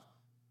nonstop.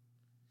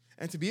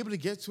 And to be able to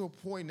get to a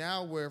point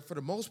now where, for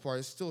the most part,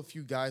 there's still a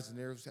few guys in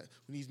there who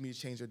needs me to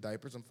change their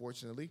diapers,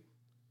 unfortunately.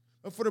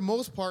 But for the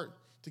most part,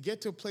 to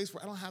get to a place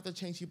where I don't have to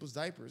change people's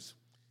diapers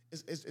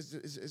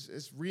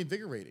is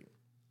reinvigorating.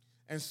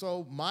 And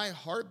so my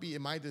heartbeat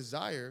and my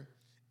desire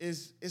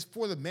is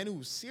for the men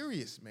who are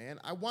serious, man.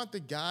 I want the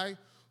guy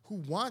who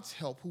wants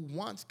help, who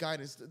wants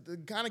guidance, the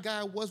kind of guy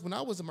I was when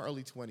I was in my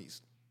early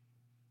 20s.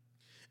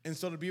 And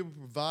so to be able to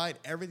provide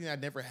everything I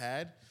never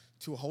had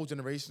to a whole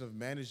generation of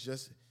men is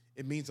just,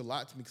 it means a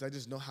lot to me because I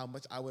just know how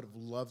much I would have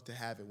loved to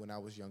have it when I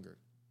was younger.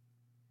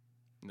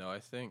 No, I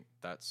think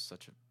that's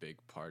such a big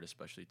part,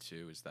 especially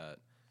too, is that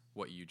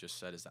what you just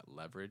said is that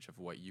leverage of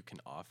what you can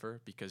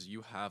offer because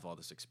you have all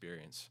this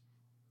experience.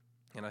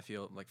 And I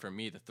feel like for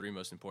me, the three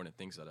most important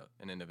things that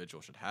an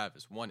individual should have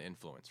is one,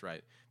 influence,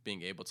 right?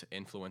 Being able to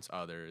influence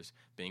others,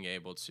 being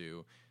able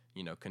to,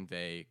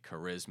 convey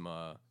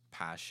charisma,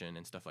 passion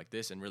and stuff like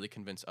this and really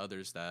convince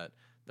others that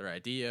their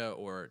idea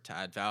or to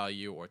add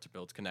value or to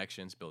build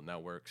connections, build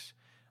networks.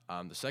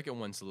 The second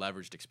one's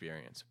leveraged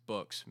experience,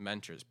 books,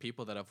 mentors,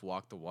 people that have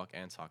walked the walk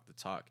and talked the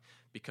talk.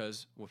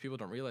 Because what people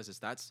don't realize is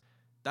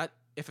that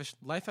if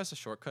life has a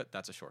shortcut,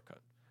 that's a shortcut.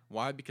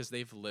 Why? Because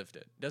they've lived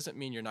it. Doesn't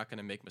mean you're not going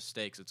to make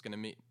mistakes. It's going to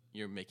mean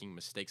you're making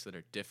mistakes that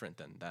are different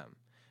than them,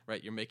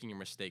 right? You're making your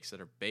mistakes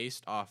that are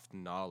based off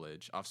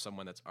knowledge, off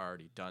someone that's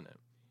already done it.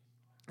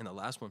 And the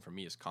last one for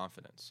me is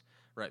confidence,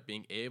 right?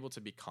 Being able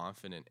to be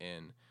confident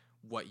in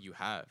what you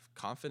have.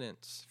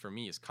 Confidence for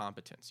me is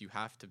competence. You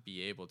have to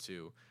be able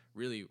to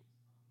really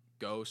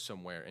go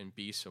somewhere and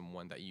be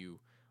someone that you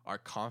are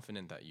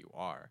confident that you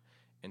are.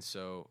 And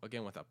so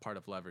again, with that part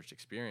of leveraged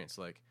experience,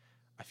 like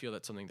I feel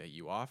that something that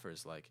you offer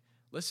is like,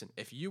 listen,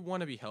 if you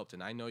want to be helped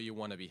and I know you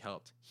want to be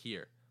helped,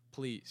 here,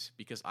 please,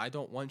 because I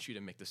don't want you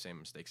to make the same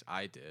mistakes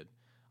I did.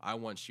 I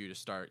want you to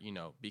start,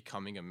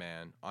 becoming a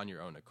man on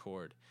your own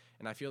accord.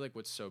 And I feel like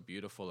what's so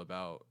beautiful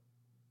about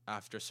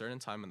after a certain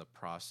time in the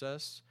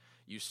process,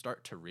 you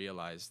start to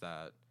realize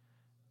that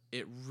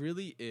it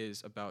really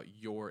is about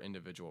your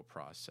individual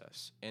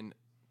process. And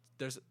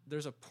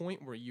there's a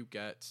point where you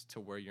get to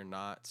where you're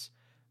not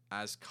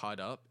as caught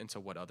up into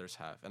what others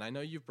have. And I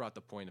know you've brought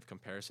the point of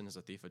comparison as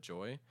a thief of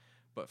joy,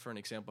 but for an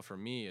example for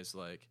me is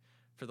like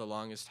for the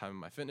longest time in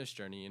my fitness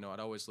journey, I'd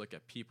always look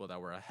at people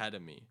that were ahead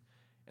of me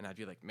and I'd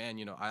be like, man,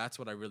 that's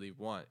what I really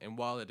want. And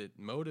while it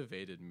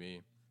motivated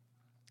me,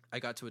 I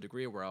got to a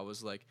degree where I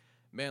was like,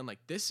 man, like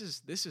this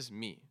is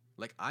me.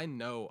 Like I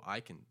know I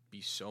can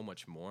be so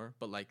much more,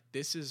 but like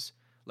this is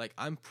like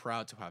I'm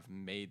proud to have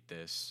made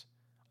this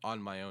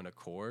on my own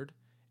accord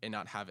and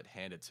not have it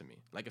handed to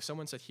me. Like if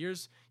someone said,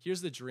 here's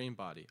the dream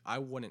body, I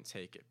wouldn't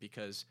take it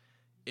because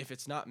if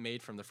it's not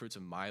made from the fruits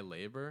of my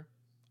labor,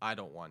 I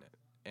don't want it.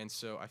 And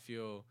so I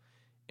feel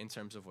in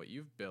terms of what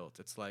you've built,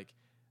 it's like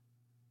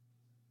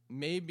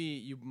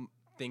maybe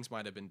things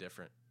might have been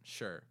different,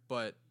 sure,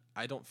 but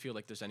I don't feel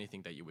like there's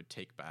anything that you would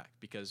take back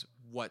because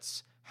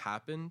what's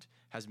happened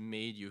has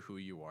made you who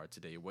you are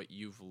today. What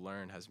you've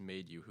learned has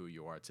made you who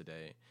you are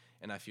today.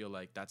 And I feel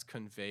like that's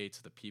conveyed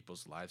to the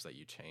people's lives that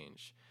you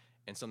change.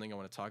 And something I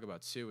want to talk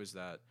about too is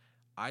that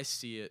I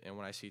see it, and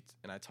when I see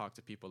and I talk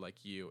to people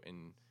like you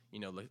and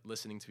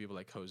listening to people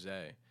like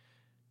Jose,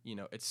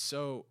 it's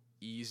so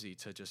easy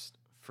to just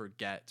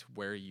forget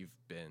where you've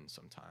been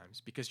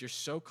sometimes because you're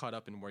so caught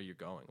up in where you're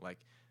going. Like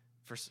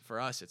for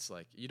us, it's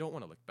like you don't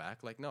want to look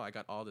back. Like, no, I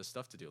got all this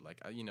stuff to do.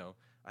 Like,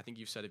 I think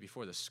you've said it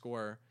before. The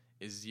score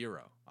is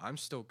 0. I'm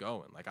still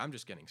going. Like, I'm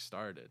just getting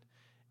started.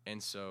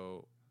 And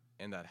so,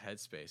 in that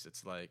headspace,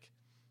 it's like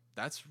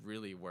that's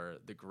really where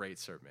the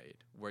greats are made,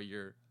 where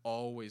you're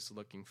always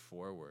looking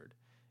forward,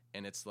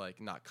 and it's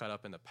like not caught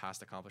up in the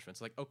past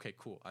accomplishments. Like, okay,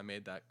 cool, I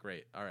made that,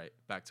 great. All right,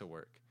 back to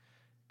work.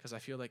 Because I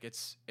feel like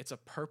it's a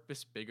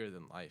purpose bigger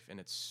than life, and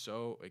it's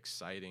so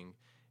exciting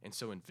and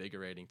so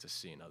invigorating to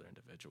see in other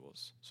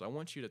individuals. So I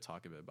want you to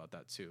talk a bit about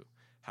that too,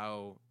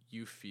 how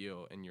you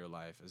feel in your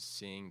life as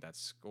seeing that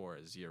score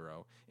as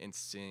 0 and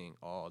seeing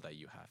all that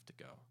you have to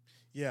go.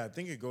 Yeah, I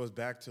think it goes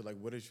back to like,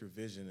 what is your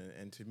vision?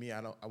 And to me,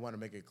 I want to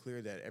make it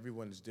clear that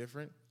everyone is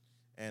different,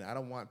 and I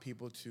don't want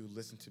people to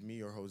listen to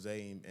me or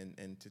Jose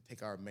and to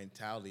take our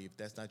mentality if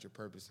that's not your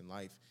purpose in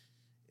life.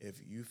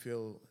 If you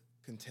feel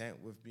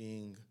content with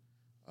being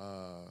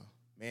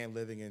man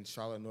living in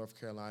Charlotte, North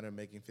Carolina,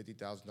 making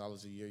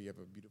 $50,000 a year. You have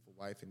a beautiful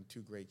wife and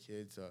 2 great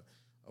kids,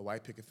 a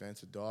white picket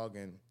fence, a dog,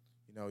 and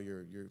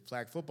your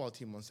flag football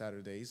team on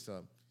Saturdays.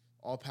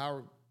 All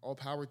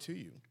power to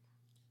you,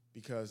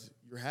 because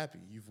you're happy,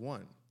 you've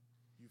won,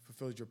 you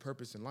fulfilled your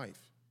purpose in life.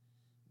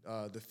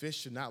 The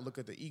fish should not look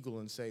at the eagle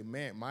and say,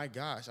 "Man, my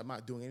gosh, I'm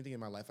not doing anything in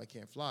my life. I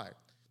can't fly."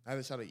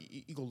 Neither shall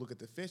the eagle look at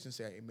the fish and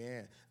say, "Hey,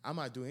 man, I'm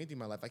not doing anything in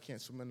my life. I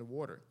can't swim in the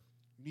water."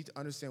 You need to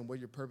understand what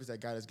your purpose that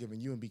God has given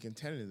you and be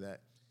contented in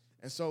that.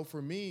 And so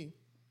for me,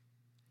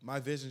 my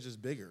vision is just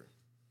bigger.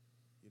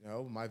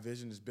 My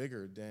vision is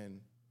bigger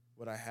than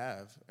what I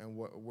have and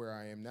where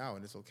I am now,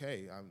 and it's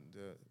okay. I'm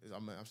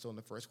still in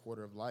the first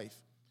quarter of life,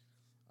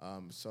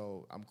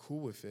 so I'm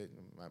cool with it.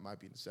 I might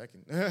be in the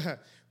second,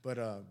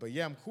 but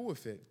yeah, I'm cool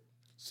with it.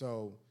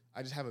 So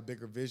I just have a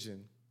bigger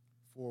vision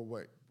for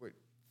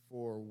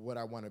what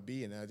I want to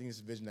be, and I think it's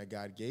a vision that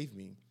God gave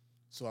me.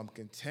 So I'm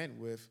content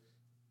with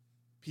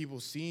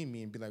people seeing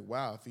me and be like,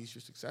 wow, Hafeez,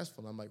 you're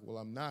successful. And I'm like, well,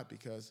 I'm not,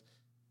 because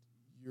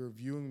you're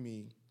viewing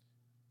me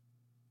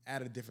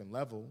at a different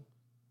level,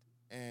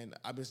 and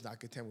I'm just not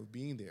content with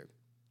being there.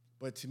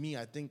 But to me,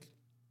 I think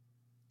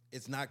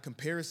it's not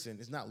comparison.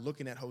 It's not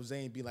looking at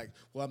Jose and be like,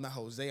 well, I'm not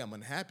Jose, I'm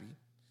unhappy.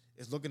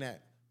 It's looking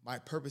at my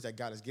purpose that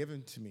God has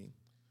given to me.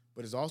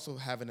 But it's also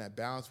having that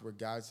balance where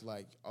God's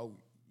like, oh,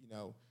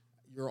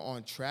 you're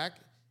on track,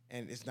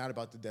 and it's not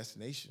about the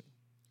destination.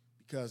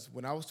 Because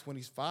when I was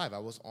 25, I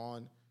was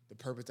on the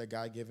purpose that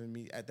God given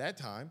me at that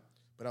time,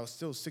 but I was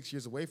still 6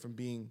 years away from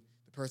being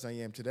the person I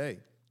am today,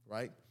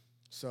 right?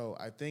 So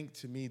I think,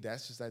 to me,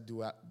 that's just that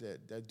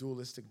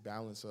dualistic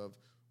balance of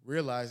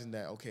realizing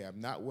that, okay,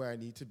 I'm not where I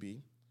need to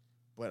be,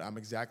 but I'm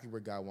exactly where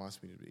God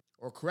wants me to be.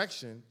 Or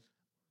correction,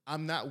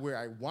 I'm not where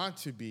I want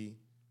to be,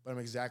 but I'm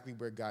exactly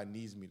where God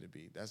needs me to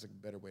be. That's a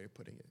better way of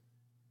putting it.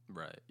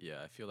 Right.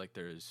 Yeah. I feel like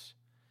there's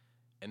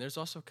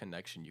also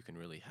connection you can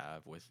really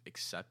have with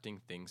accepting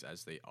things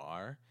as they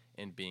are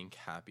and being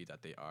happy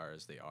that they are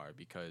as they are.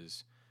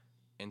 Because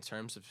in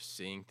terms of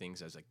seeing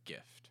things as a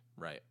gift,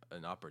 right,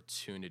 an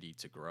opportunity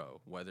to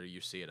grow, whether you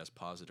see it as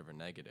positive or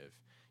negative,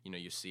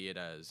 you see it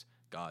as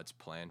God's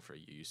plan for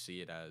you. You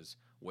see it as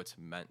what's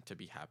meant to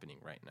be happening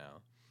right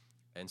now.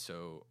 And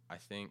so I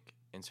think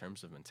in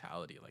terms of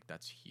mentality, like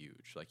that's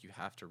huge. Like you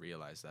have to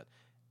realize that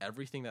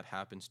everything that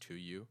happens to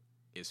you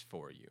is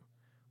for you,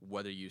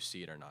 whether you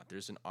see it or not.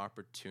 There's an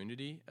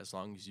opportunity as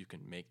long as you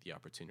can make the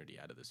opportunity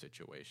out of the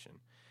situation.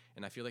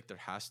 And I feel like there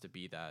has to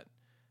be that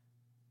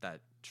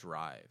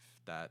drive,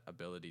 that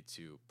ability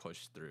to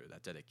push through,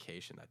 that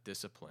dedication, that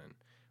discipline,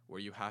 where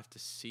you have to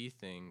see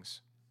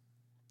things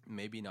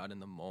maybe not in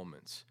the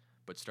moments,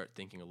 but start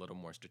thinking a little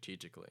more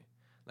strategically.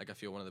 Like I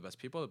feel one of the best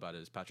people about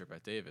it is Patrick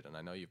Bet-David, and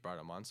I know you've brought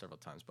him on several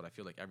times, but I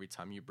feel like every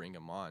time you bring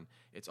him on,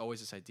 it's always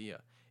this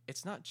idea.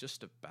 It's not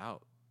just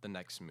about the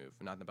next move,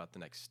 not about the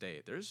next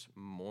stay. There's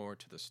more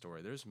to the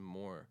story. There's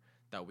more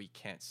that we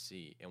can't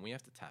see, and we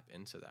have to tap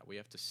into that. We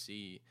have to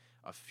see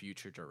a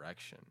future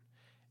direction.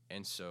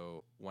 And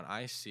so when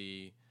I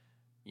see,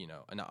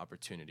 an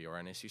opportunity or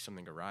when I see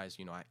something arise,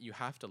 you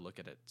have to look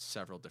at it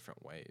several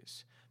different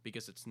ways,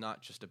 because it's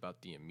not just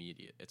about the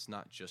immediate. It's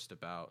not just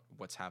about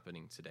what's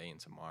happening today and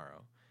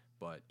tomorrow,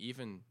 but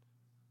even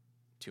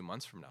 2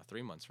 months from now,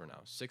 3 months from now,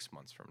 6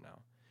 months from now.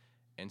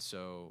 And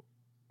so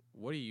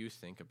what do you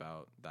think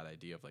about that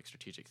idea of like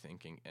strategic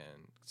thinking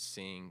and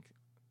seeing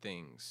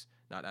things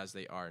not as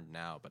they are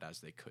now, but as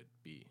they could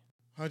be?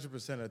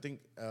 100%. I think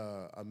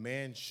a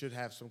man should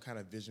have some kind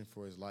of vision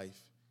for his life,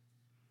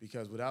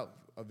 because without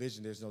a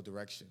vision, there's no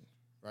direction,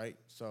 right?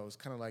 So it's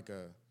kind of like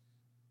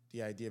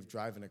the idea of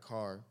driving a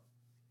car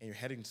and you're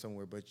heading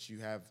somewhere, but you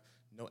have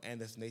no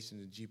end destination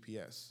in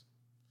GPS.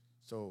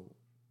 So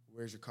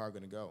where's your car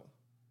going to go?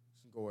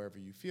 It's going to go wherever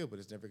you feel, but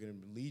it's never going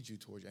to lead you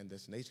towards your end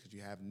destination because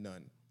you have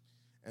none.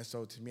 And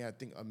so to me, I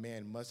think a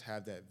man must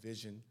have that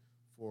vision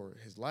for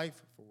his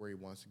life, for where he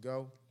wants to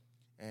go,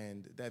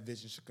 and that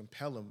vision should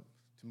compel him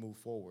to move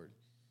forward.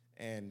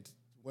 And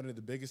one of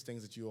the biggest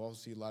things that you also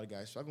see a lot of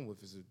guys struggling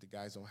with is that the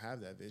guys don't have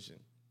that vision.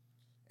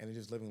 And they're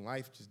just living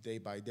life just day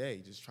by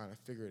day, just trying to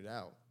figure it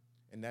out.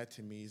 And that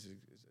to me is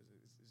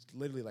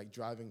literally like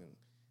driving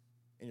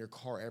in your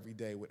car every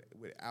day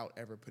without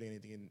ever putting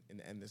anything in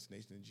the end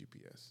destination in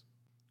GPS.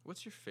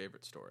 What's your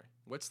favorite story?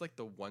 What's like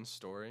the one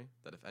story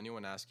that if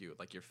anyone asks you,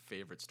 like your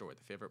favorite story,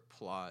 the favorite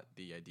plot,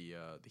 the idea,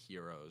 the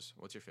heroes,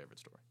 what's your favorite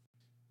story?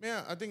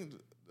 Man, I think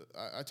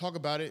I talk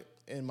about it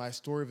in my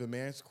Story of a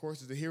Man's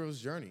course, is the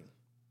hero's journey.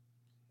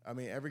 I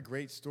mean, every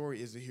great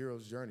story is the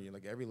hero's journey,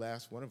 like every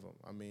last one of them.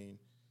 I mean,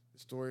 the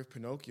story of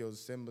Pinocchio is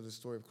similar to the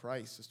story of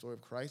Christ. The story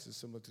of Christ is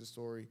similar to the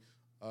story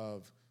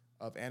of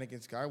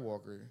Anakin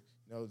Skywalker.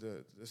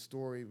 The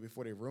story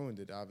before they ruined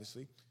it,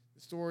 obviously.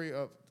 The story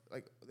of,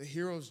 like, the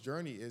hero's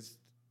journey is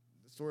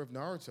the story of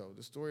Naruto,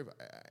 the story of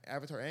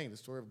Avatar Aang, the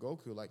story of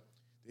Goku. Like,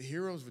 the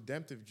hero's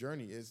redemptive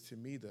journey is, to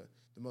me, the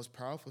most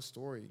powerful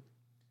story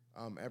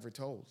ever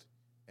told.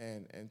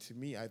 And to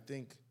me, I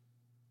think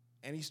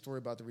any story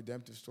about the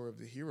redemptive story of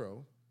the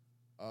hero,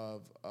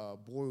 of a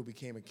boy who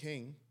became a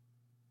king,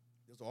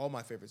 those are all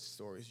my favorite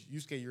stories.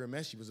 Yusuke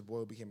Urameshi was a boy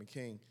who became a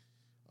king.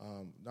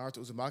 Naruto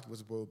Uzumaki was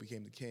a boy who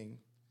became the king.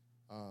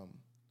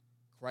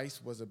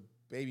 Christ was a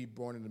baby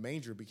born in the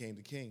manger who became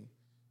the king.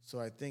 So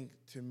I think,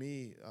 to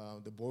me,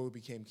 the boy who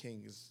became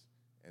king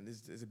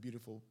is a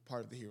beautiful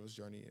part of the hero's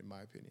journey, in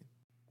my opinion.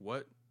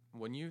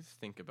 When you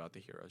think about the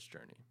hero's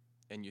journey,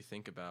 and you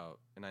think about,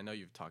 and I know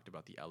you've talked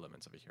about the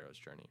elements of a hero's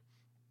journey,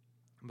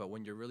 but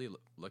when you're really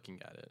looking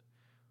at it,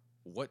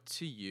 what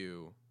to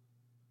you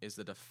is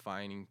the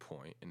defining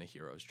point in a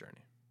hero's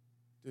journey?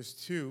 There's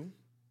two.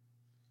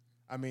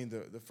 I mean,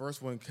 the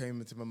first one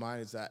came into my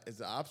mind is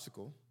the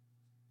obstacle,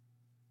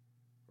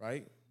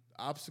 right?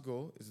 The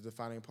obstacle is the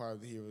defining part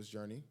of the hero's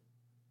journey.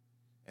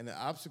 And the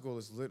obstacle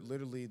is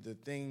literally the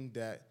thing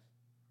that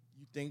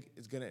you think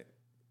is going to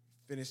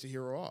finish the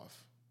hero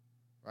off,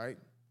 right?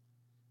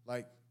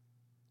 Like,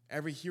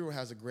 every hero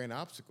has a grand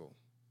obstacle.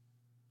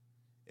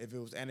 If it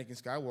was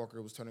Anakin Skywalker,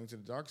 it was turning to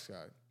the dark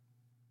side.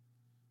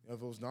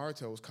 If it was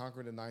Naruto, it was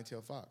conquering the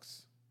nine-tailed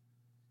fox.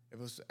 If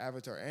it was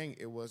Avatar Aang,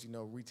 it was,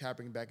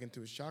 re-tapping back into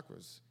his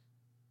chakras.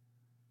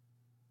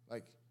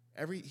 Like,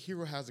 every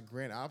hero has a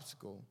grand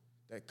obstacle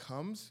that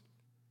comes,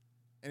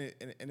 and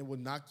it will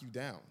knock you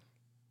down.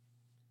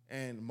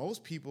 And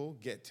most people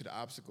get to the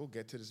obstacle,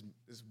 get to this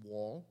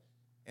wall,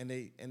 and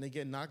they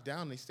get knocked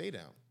down, and they stay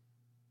down.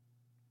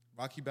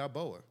 Rocky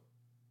Balboa.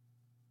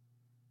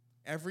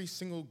 Every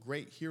single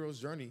great hero's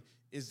journey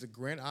is the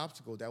grand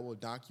obstacle that will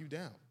knock you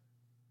down.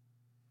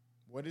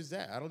 What is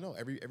that? I don't know.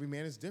 Every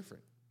man is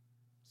different.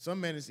 Some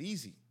men it's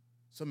easy.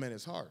 Some men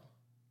it's hard.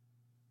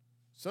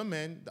 Some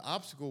men, the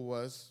obstacle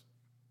was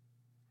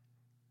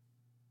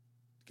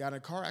got in a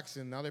car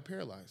accident, now they're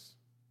paralyzed.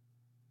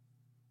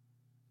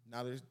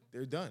 Now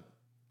they're done.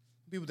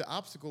 People, the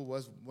obstacle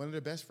was one of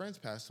their best friends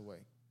passed away.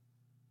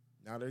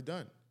 Now they're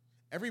done.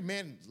 Every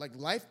man, like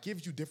life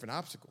gives you different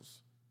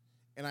obstacles.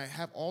 And I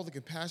have all the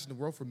compassion in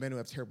the world for men who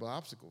have terrible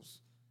obstacles.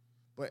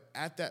 But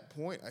at that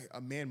point, a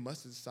man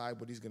must decide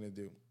what he's going to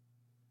do.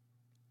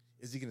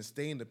 Is he going to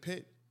stay in the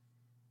pit?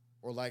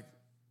 Or like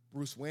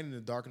Bruce Wayne in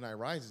The Dark Knight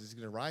Rises, is he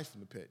going to rise from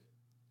the pit?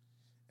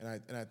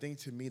 And I think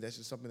to me, that's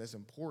just something that's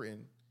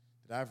important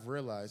that I've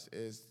realized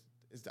is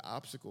the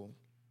obstacle.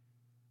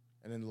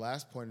 And then the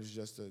last point is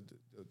just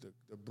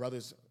the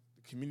brothers,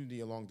 the community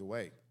along the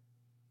way.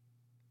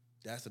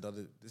 That's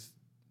another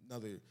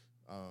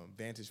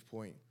vantage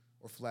point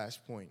or flash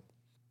point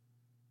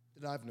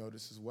that I've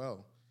noticed as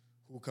well.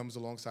 Who comes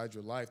alongside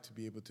your life to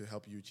be able to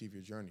help you achieve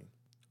your journey.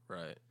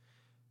 Right.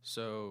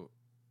 So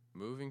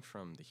moving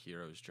from the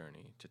hero's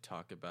journey to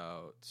talk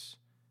about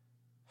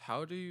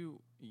how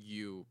do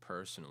you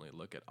personally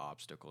look at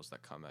obstacles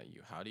that come at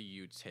you? How do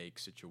you take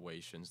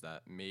situations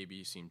that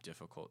maybe seem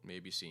difficult,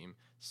 maybe seem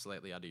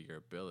slightly out of your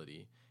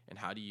ability, and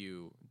how do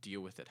you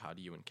deal with it? How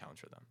do you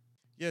encounter them?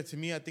 Yeah, to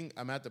me, I think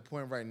I'm at the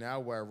point right now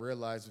where I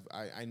realize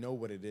I know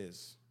what it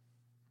is.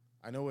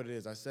 I know what it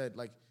is. I said,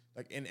 like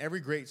in every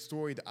great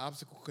story, the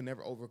obstacle can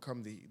never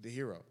overcome the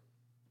hero.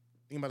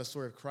 Think about the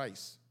story of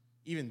Christ.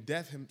 Even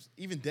death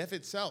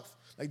itself.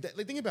 Like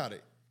think about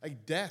it.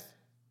 Like death.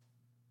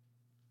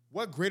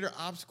 What greater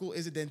obstacle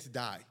is it than to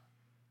die?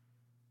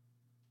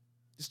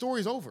 The story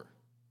is over.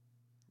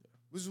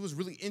 This was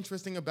really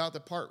interesting about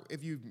the part,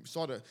 if you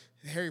saw the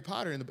Harry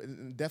Potter in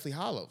the Deathly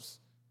Hallows.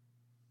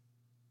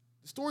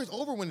 The story's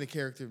over when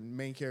the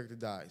main character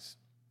dies.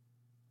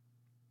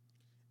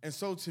 And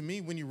so to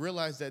me, when you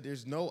realize that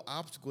there's no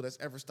obstacle that's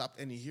ever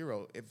stopped any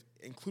hero,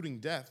 including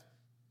death,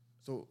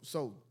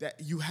 so that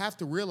you have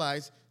to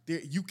realize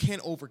that you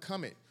can't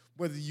overcome it.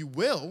 Whether you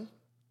will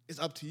is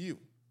up to you.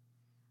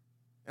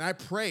 And I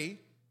pray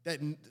that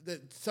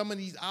some of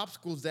these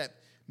obstacles that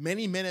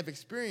many men have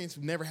experienced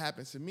never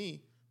happens to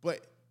me.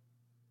 But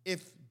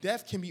if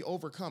death can be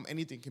overcome,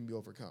 anything can be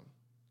overcome.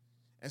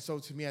 And so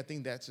to me, I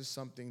think that's just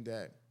something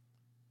that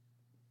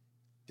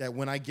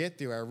when I get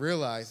there, I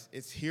realize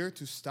it's here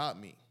to stop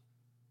me.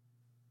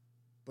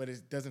 But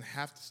it doesn't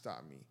have to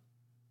stop me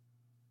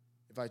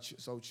if I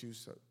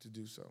choose to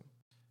do so.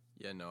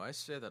 Yeah, no, I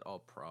say that all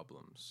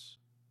problems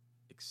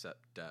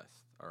except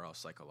death are all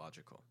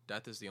psychological.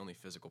 Death is the only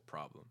physical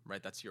problem,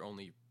 right? That's your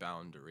only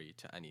boundary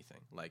to anything.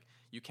 Like,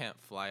 you can't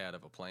fly out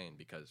of a plane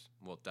because,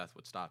 well, death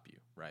would stop you,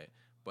 right?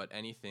 But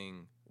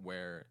anything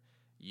where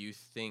you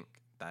think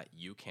that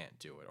you can't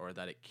do it or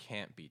that it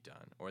can't be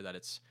done or that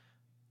it's,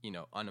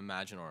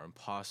 unimaginable or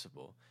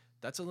impossible,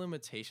 that's a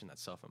limitation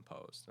that's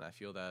self-imposed. And I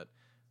feel that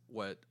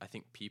what I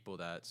think people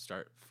that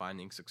start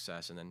finding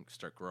success and then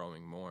start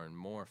growing more and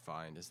more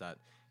find is that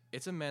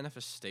it's a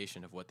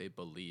manifestation of what they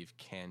believe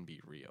can be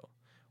real,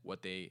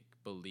 what they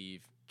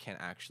believe can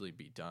actually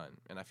be done.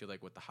 And I feel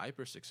like with the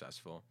hyper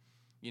successful,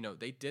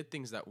 they did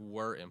things that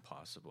were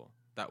impossible,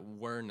 that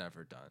were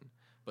never done,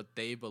 but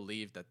they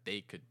believed that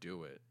they could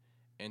do it.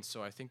 And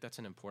so I think that's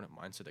an important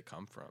mindset to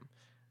come from.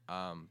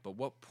 But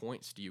what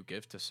points do you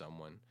give to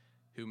someone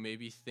who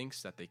maybe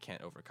thinks that they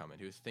can't overcome it,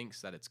 who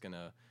thinks that it's going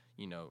to,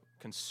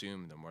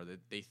 consume them, or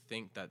that they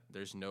think that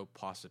there's no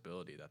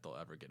possibility that they'll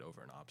ever get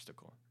over an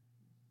obstacle?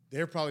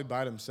 They're probably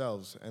by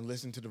themselves and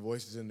listen to the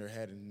voices in their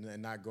head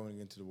and not going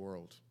into the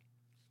world.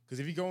 Because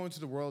if you go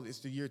into the world, it's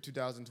the year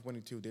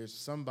 2022. There's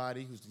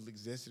somebody who's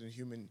existed in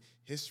human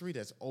history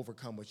that's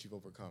overcome what you've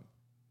overcome.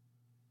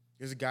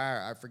 There's a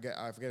guy, I forget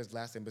his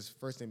last name, but his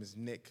first name is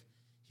Nick.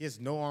 He has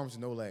no arms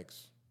and no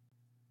legs.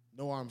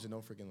 No arms and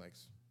no freaking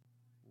legs.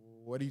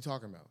 What are you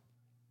talking about?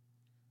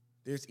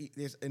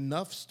 There's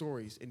enough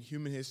stories in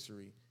human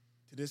history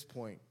to this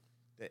point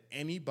that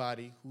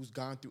anybody who's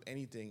gone through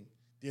anything,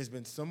 there's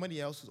been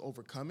somebody else who's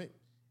overcome it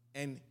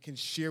and can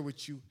share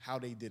with you how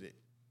they did it.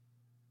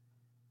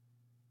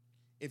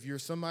 If you're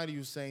somebody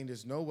who's saying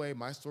there's no way,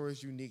 my story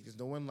is unique, there's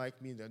no one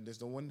like me,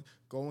 there's no one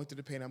going through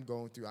the pain I'm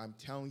going through, I'm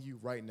telling you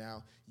right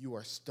now, you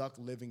are stuck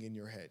living in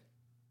your head.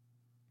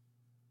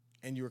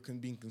 And you're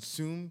being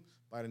consumed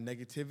by the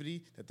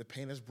negativity that the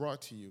pain has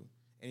brought to you,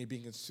 and you're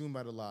being consumed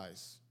by the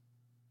lies.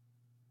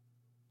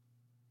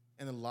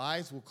 And the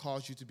lies will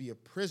cause you to be a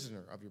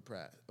prisoner of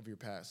your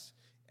past.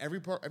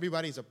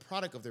 Everybody is a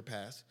product of their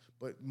past,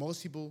 but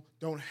most people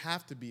don't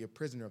have to be a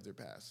prisoner of their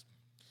past.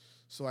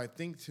 So I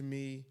think, to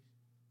me,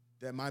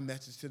 that my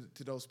message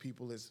to those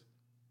people is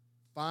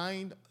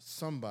find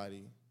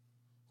somebody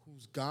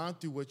who's gone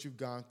through what you've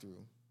gone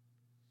through,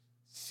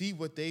 see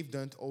what they've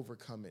done to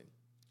overcome it,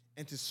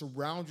 and to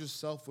surround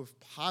yourself with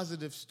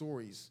positive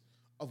stories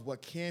of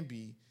what can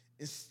be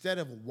instead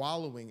of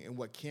wallowing in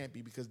what can't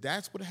be, because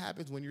that's what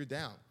happens when you're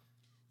down.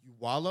 You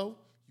wallow,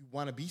 you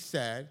want to be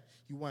sad,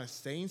 you want to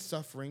stay in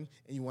suffering,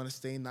 and you want to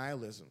stay in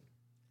nihilism.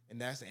 And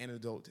that's the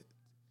antidote.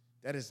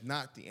 That is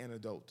not the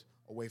antidote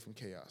away from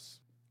chaos.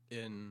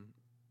 In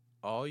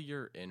all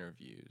your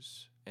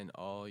interviews and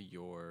all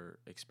your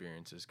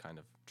experiences kind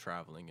of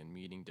traveling and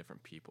meeting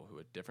different people who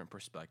had different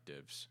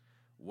perspectives,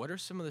 what are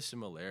some of the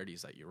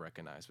similarities that you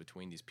recognize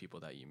between these people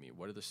that you meet?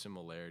 What are the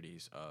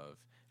similarities of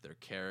their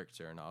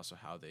character and also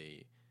how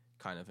they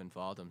kind of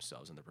involve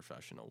themselves in the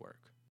professional work?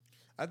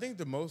 I think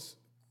the most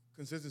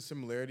consistent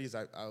similarities,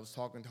 I was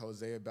talking to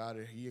Jose about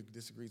it. He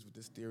disagrees with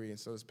this theory, and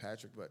so does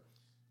Patrick, but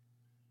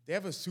they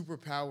have a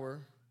superpower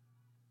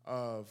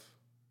of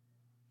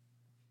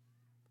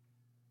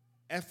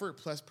effort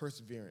plus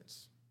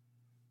perseverance.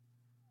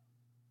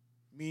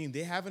 Meaning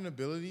they have an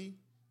ability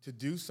to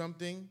do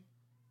something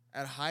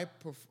at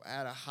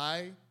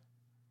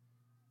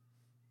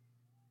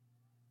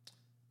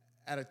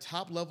a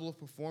top level of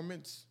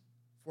performance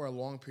for a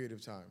long period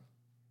of time.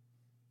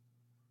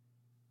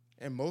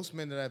 And most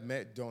men that I've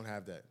met don't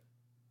have that.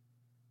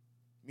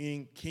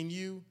 Meaning, can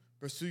you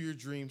pursue your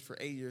dreams for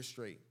 8 years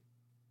straight?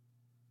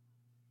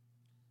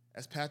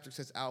 As Patrick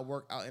says,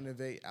 outwork,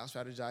 out-innovate,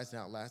 out-strategize,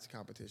 and outlast the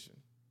competition.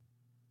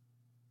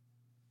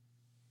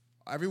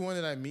 Everyone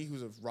that I meet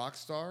who's a rock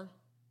star,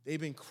 they've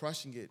been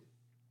crushing it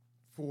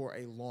for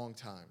a long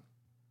time.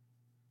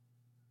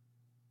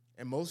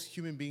 And most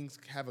human beings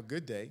have a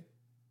good day.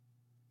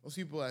 Most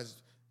people, as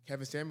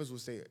Kevin Samuels would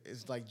say,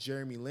 is like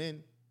Jeremy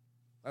Lin,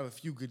 have a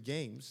few good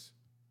games.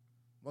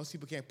 Most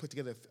people can't put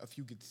together a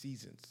few good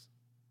seasons.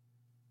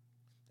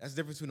 That's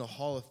the difference between a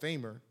Hall of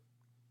Famer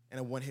and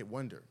a one-hit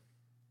wonder.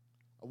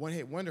 A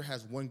one-hit wonder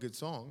has one good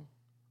song.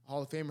 A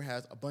Hall of Famer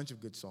has a bunch of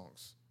good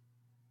songs.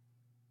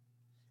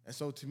 And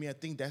so to me, I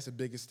think that's the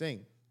biggest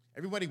thing.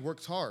 Everybody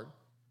works hard,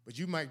 but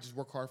you might just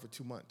work hard for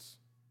 2 months.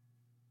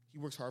 He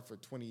works hard for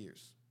 20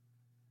 years.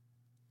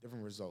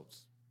 Different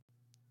results.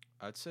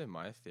 I'd say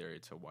my theory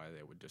to why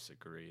they would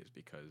disagree is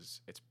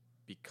because it's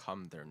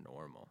become their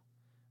normal,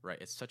 right?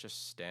 It's such a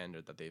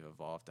standard that they've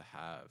evolved to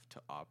have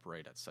to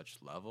operate at such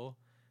level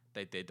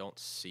that they don't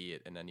see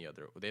it in any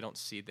other, they don't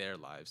see their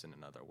lives in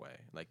another way.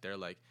 Like they're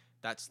like,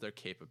 that's their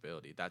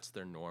capability. That's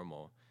their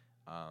normal.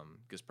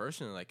 Because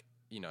personally, like,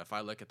 you know, if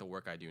I look at the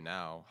work I do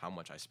now, how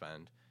much I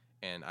spend,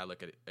 and I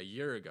look at it a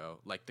year ago,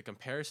 like the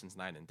comparison's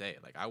night and day.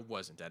 Like I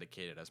wasn't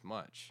dedicated as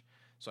much.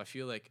 So I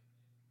feel like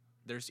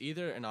there's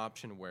either an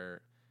option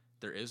where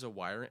there is a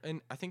wiring,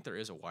 and I think there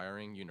is a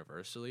wiring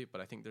universally,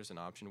 but I think there's an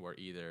option where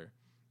either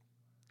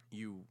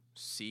you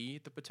see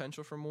the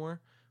potential for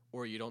more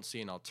or you don't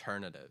see an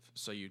alternative.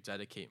 So you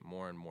dedicate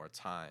more and more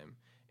time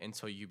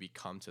until you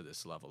become to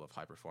this level of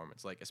high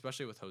performance. Like,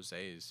 especially with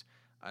Jose's,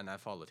 and I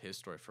followed his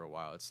story for a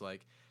while. It's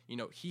like, you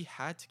know, he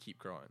had to keep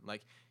growing.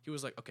 Like, he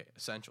was like, okay,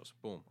 essentials,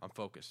 boom, I'm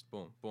focused,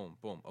 boom, boom,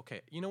 boom.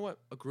 Okay, you know what?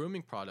 A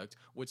grooming product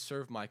would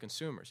serve my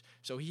consumers.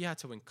 So he had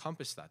to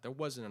encompass that. There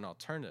wasn't an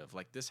alternative.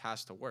 Like, this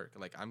has to work.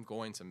 Like, I'm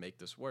going to make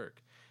this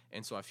work.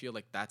 And so I feel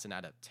like that's an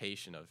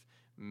adaptation of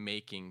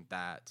making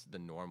that the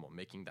normal,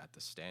 making that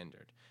the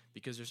standard.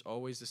 Because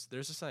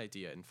there's this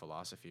idea in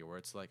philosophy where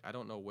it's like, I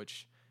don't know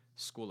which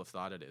school of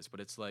thought it is,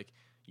 but it's like,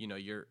 you know,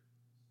 you're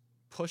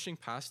pushing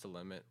past the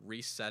limit,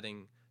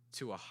 resetting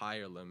to a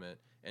higher limit,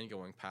 and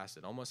going past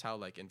it. Almost how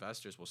like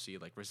investors will see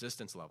like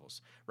resistance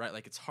levels, right?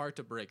 Like it's hard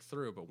to break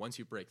through, but once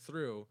you break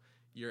through,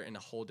 you're in a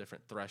whole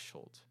different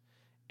threshold.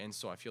 And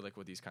so I feel like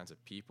with these kinds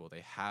of people,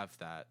 they have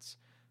that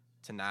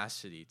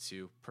tenacity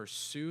to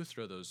pursue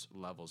through those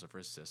levels of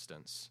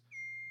resistance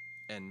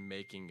and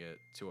making it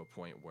to a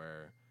point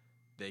where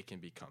they can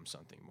become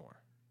something more.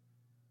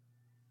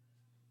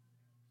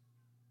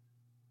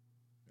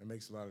 That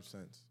makes a lot of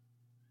sense.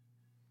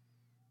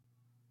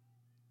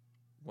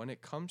 When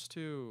it comes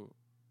to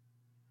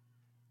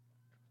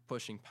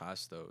pushing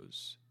past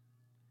those,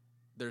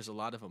 there's a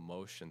lot of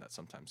emotion that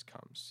sometimes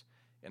comes.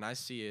 And I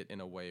see it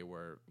in a way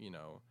where, you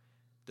know,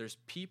 there's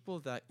people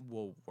that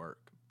will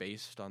work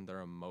based on their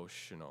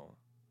emotional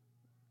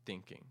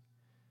thinking.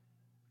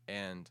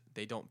 And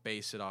they don't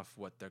base it off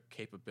what their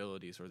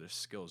capabilities or their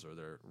skills or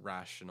their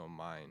rational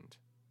mind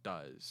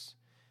does.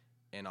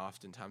 And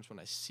oftentimes when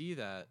I see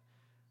that,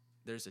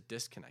 there's a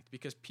disconnect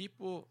because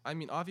people, I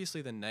mean,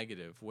 obviously the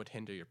negative would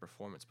hinder your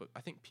performance, but I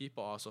think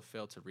people also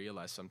fail to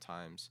realize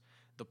sometimes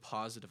the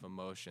positive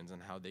emotions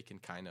and how they can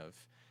kind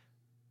of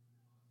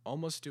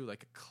almost do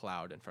like a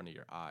cloud in front of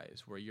your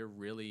eyes where you're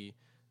really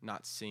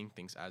not seeing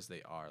things as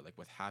they are, like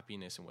with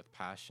happiness and with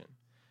passion.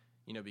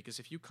 You know, because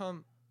if you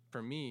come,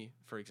 for me,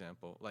 for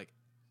example, like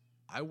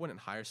I wouldn't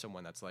hire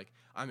someone that's like,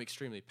 I'm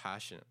extremely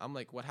passionate. I'm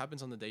like, what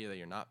happens on the day that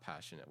you're not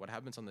passionate? What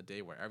happens on the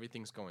day where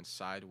everything's going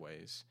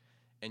sideways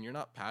and you're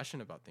not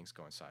passionate about things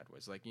going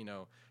sideways? Like, you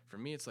know, for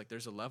me, it's like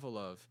there's a level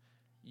of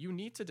you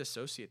need to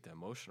dissociate the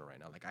emotional right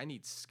now. Like, I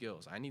need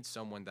skills. I need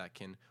someone that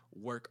can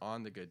work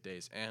on the good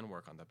days and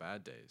work on the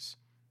bad days.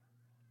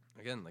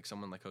 Again, like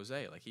someone like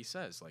Jose, like he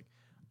says, like,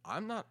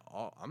 I'm not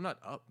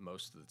up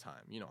most of the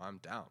time. You know, I'm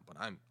down, but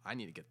I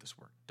need to get this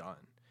work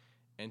done.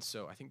 And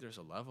so I think there's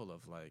a level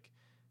of like,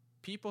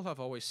 people have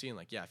always seen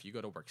like, yeah, if you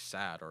go to work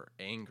sad or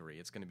angry,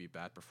 it's going to be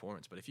bad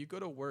performance. But if you go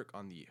to work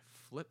on the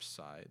flip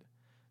side,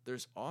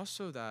 there's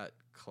also that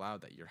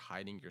cloud that you're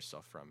hiding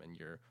yourself from and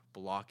you're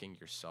blocking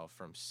yourself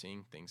from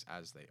seeing things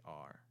as they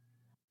are.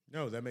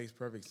 No, that makes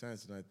perfect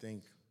sense. And I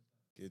think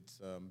it's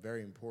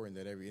very important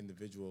that every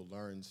individual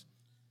learns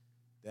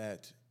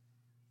that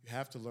you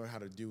have to learn how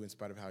to do in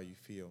spite of how you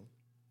feel.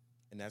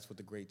 And that's what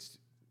the greats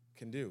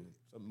can do.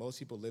 So most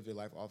people live their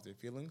life off their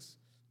feelings.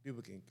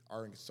 People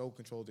are in so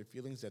control of their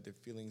feelings that their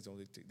feelings don't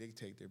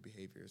dictate their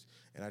behaviors.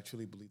 And I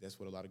truly believe that's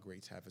what a lot of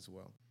greats have as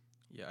well.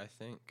 Yeah, I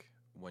think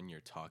when you're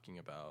talking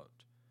about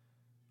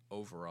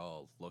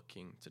overall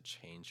looking to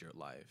change your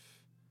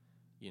life,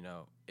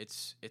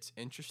 it's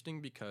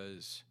interesting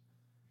because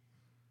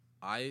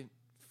I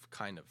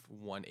kind of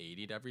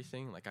 180'd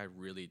everything. Like I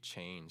really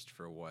changed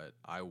for what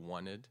I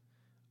wanted.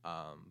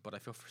 But I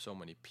feel for so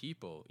many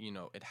people,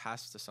 it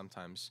has to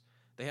sometimes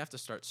they have to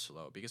start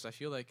slow because I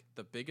feel like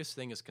the biggest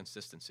thing is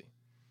consistency.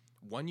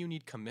 One, you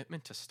need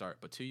commitment to start,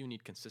 but two, you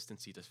need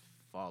consistency to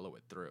follow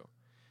it through.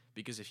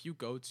 Because if you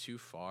go too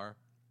far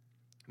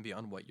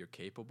beyond what you're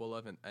capable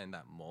of and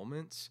that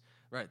moment,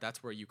 right,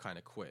 that's where you kind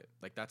of quit.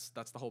 Like that's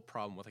the whole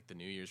problem with like the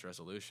New Year's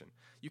resolution.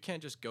 You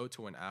can't just go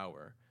to an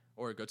hour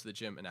or go to the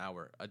gym an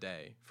hour a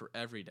day for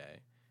every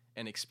day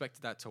and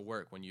expect that to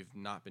work when you've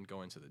not been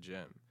going to the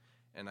gym.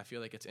 And I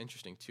feel like it's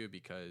interesting too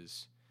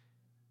because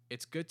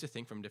it's good to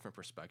think from different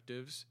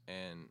perspectives.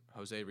 And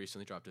Jose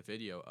recently dropped a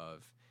video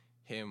of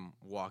him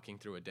walking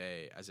through a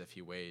day as if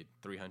he weighed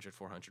 300,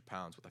 400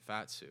 pounds with a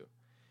fat suit.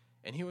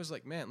 And he was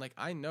like, man, like,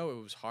 I know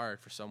it was hard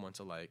for someone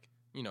to, like,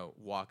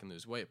 walk and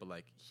lose weight, but,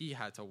 like, he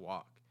had to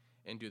walk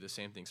and do the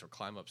same things or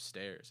climb up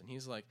stairs. And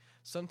he's like,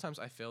 sometimes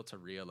I fail to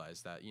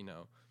realize that,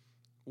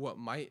 what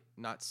might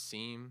not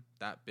seem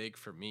that big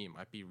for me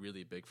might be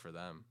really big for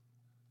them.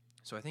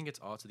 So I think it's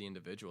all to the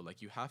individual.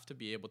 Like, you have to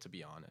be able to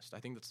be honest. I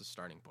think that's the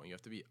starting point. You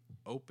have to be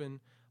open,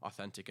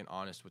 authentic, and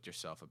honest with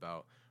yourself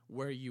about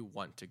where you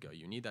want to go.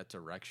 You need that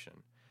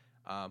direction.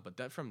 But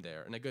that from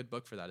there, and a good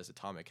book for that is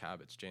Atomic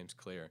Habits, James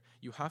Clear.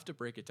 You have to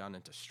break it down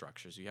into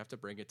structures. You have to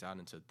break it down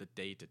into the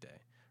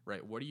day-to-day,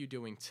 right? What are you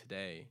doing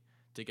today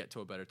to get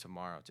to a better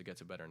tomorrow, to get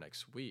to better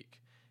next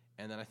week?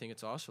 And then I think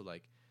it's also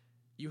like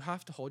you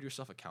have to hold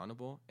yourself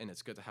accountable, and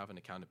it's good to have an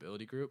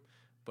accountability group.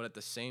 But at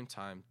the same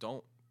time,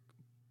 don't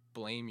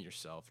blame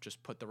yourself.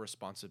 Just put the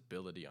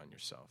responsibility on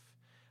yourself.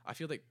 I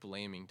feel like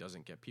blaming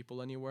doesn't get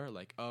people anywhere.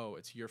 Like, oh,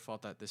 it's your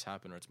fault that this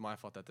happened, or it's my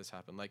fault that this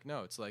happened. Like,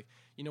 no, it's like,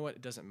 you know what?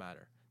 It doesn't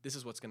matter. This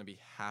is what's going to be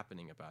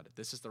happening about it.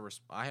 This is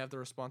I have the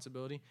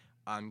responsibility.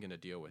 I'm going to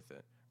deal with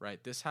it,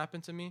 right? This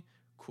happened to me.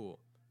 Cool.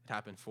 It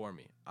happened for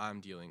me. I'm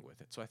dealing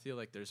with it. So I feel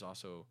like there's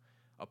also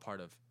a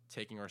part of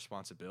taking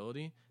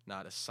responsibility,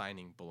 not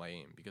assigning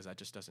blame, because that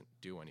just doesn't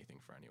do anything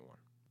for anyone.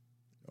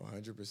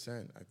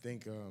 100%. I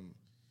think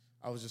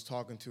I was just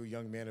talking to a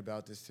young man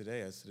about this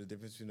today. I said the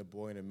difference between a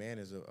boy and a man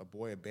is a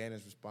boy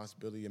abandons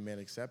responsibility, a man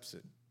accepts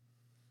it.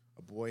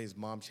 A boy, his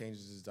mom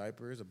changes his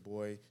diapers. A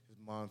boy, his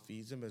mom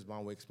feeds him. His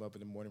mom wakes him up in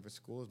the morning for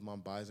school. His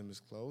mom buys him his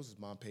clothes. His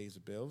mom pays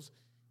the bills.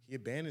 He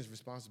abandons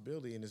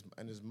responsibility, and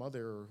his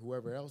mother or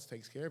whoever else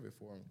takes care of it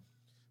for him.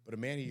 But a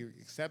man, he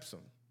accepts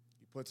him.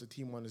 He puts a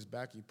team on his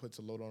back. He puts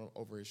a load on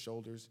over his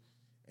shoulders,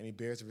 and he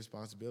bears the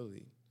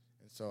responsibility.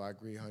 And so I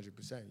agree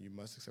 100%. You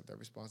must accept that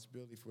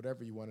responsibility for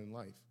whatever you want in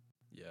life.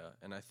 Yeah,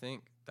 and I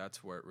think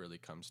that's where it really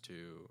comes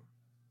to.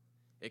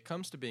 It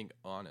comes to being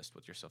honest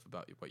with yourself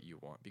about what you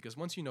want, because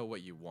once you know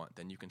what you want,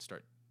 then you can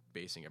start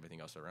basing everything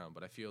else around.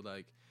 But I feel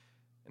like,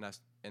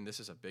 and this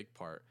is a big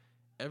part,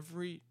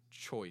 every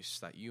choice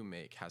that you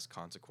make has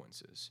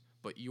consequences,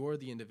 but you're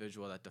the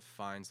individual that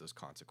defines those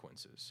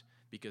consequences,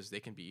 because they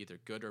can be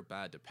either good or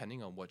bad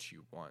depending on what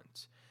you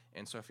want.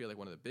 And so I feel like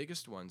one of the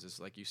biggest ones is,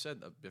 like you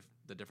said,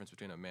 the difference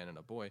between a man and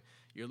a boy.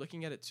 You're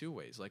looking at it two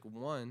ways. Like,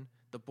 one,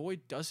 the boy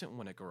doesn't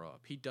want to grow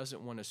up. He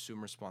doesn't want to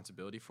assume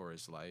responsibility for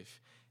his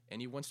life. And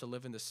he wants to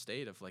live in the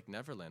state of like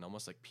Neverland,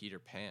 almost like Peter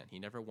Pan. He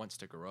never wants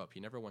to grow up. He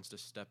never wants to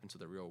step into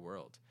the real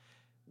world.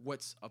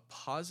 What's a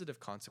positive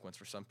consequence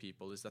for some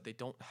people is that they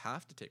don't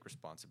have to take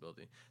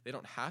responsibility. They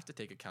don't have to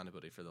take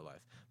accountability for their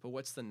life. But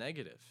what's the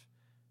negative?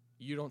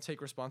 You don't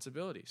take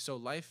responsibility. So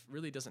life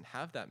really doesn't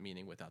have that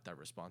meaning without that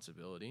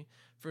responsibility.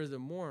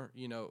 Furthermore,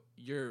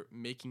 you're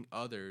making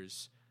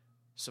others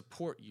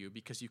support you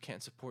because you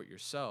can't support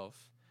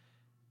yourself.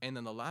 And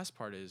then the last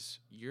part is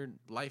your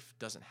life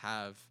doesn't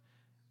have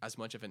as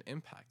much of an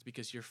impact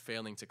because you're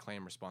failing to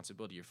claim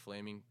responsibility.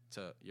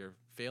 You're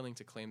failing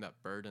to claim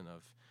that burden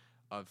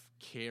of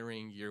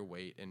carrying your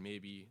weight and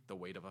maybe the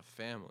weight of a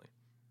family.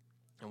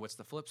 And what's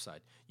the flip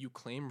side? You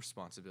claim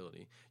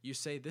responsibility. You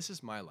say, this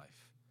is my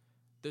life.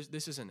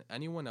 This isn't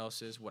anyone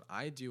else's. What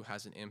I do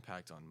has an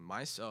impact on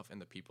myself and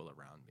the people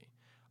around me.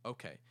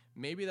 Okay,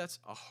 maybe that's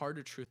a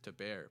harder truth to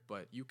bear,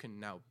 but you can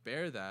now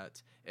bear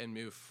that and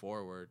move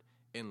forward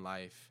in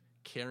life,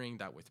 carrying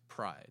that with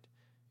pride.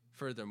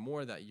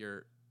 Furthermore, that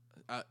you're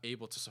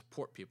able to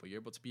support people.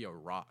 You're able to be a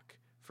rock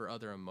for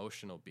other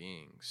emotional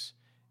beings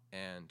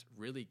and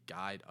really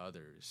guide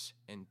others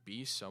and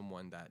be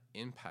someone that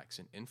impacts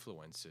and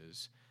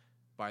influences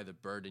by the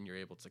burden you're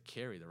able to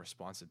carry, the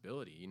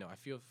responsibility. I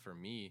feel for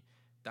me,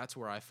 that's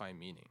where I find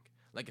meaning.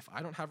 Like, if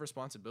I don't have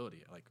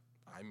responsibility,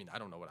 I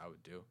don't know what I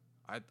would do.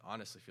 I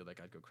honestly feel like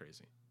I'd go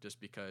crazy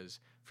just because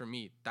for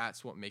me,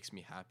 that's what makes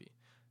me happy.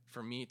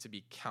 For me to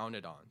be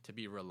counted on, to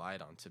be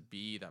relied on, to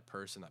be that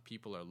person that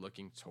people are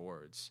looking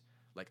towards.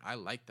 Like, I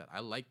like that.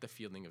 I like the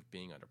feeling of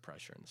being under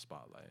pressure in the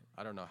spotlight.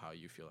 I don't know how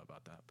you feel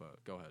about that,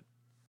 but go ahead.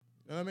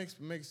 No, that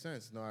makes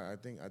sense. No, I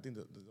think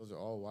those are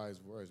all wise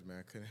words,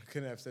 man.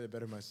 Couldn't have said it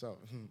better myself.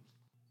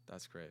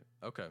 That's great.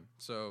 Okay,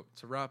 so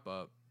to wrap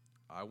up,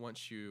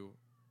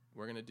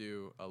 we're going to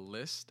do a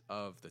list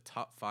of the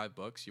top 5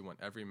 books you want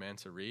every man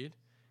to read.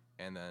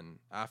 And then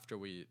after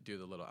we do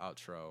the little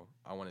outro,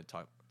 I want to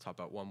talk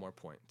about one more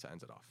point to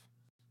end it off.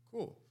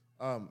 Cool.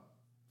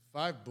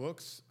 5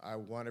 books I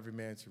want every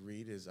man to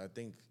read is, I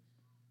think,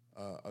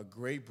 a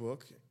great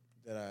book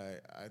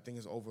that I think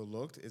is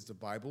overlooked is the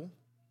Bible.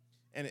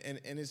 And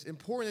it's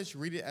important that you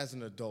read it as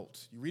an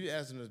adult. You read it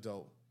as an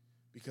adult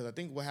because I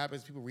think what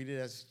happens, people read it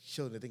as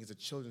children. They think it's a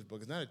children's book.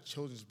 It's not a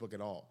children's book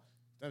at all.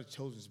 It's not a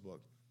children's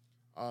book.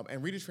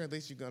 And read a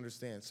translation you can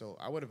understand. So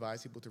I would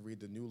advise people to read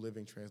the New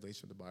Living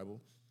Translation of the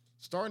Bible.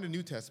 Start in the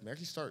New Testament.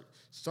 Actually,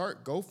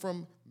 go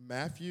from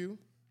Matthew.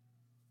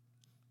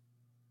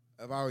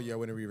 If I were you, I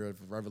wouldn't read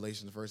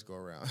Revelation the first go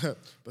around.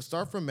 But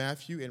start from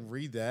Matthew and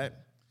read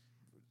that.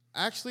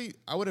 Actually,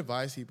 I would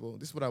advise people,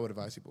 this is what I would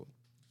advise people.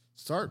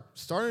 Start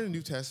in the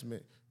New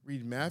Testament,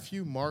 read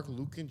Matthew, Mark,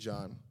 Luke, and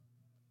John.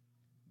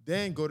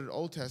 Then go to the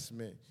Old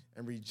Testament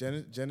and read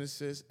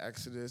Genesis,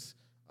 Exodus,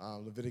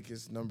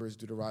 Leviticus, Numbers,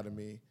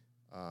 Deuteronomy,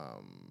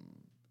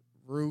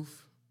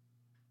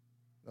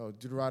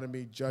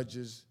 Deuteronomy,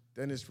 Judges,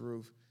 then it's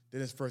Ruth,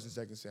 then it's 1st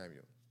and 2nd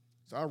Samuel.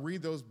 So I'll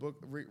read those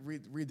books,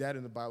 read that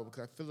in the Bible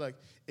because I feel like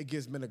it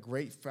gives men a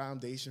great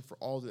foundation for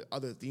all the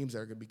other themes that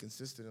are going to be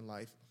consistent in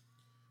life.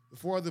 The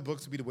 4 other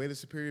books would be The Way of the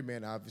Superior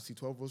Man, obviously,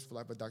 12 Rules for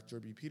Life by Dr.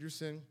 B.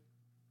 Peterson,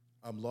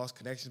 Lost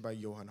Connections by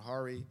Johann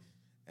Hari,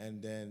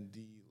 and then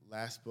the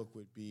last book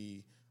would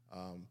be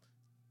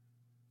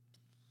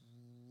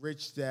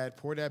Rich Dad,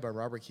 Poor Dad by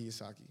Robert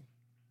Kiyosaki.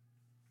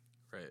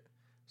 Great.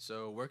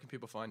 So where can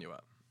people find you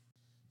at?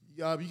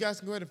 You guys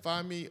can go ahead and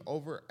find me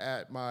over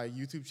at my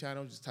YouTube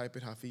channel. Just type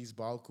in Hafeez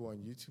Baoku on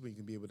YouTube, and you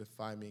can be able to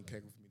find me and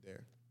connect with me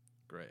there.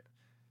 Great.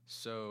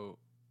 So,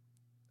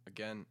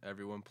 again,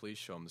 everyone, please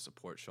show them the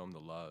support, show them the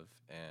love.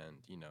 And,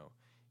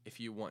 if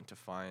you want to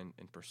find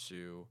and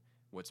pursue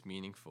what's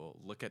meaningful,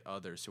 look at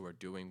others who are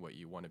doing what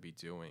you want to be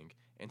doing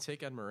and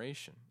take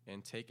admiration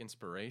and take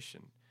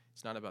inspiration.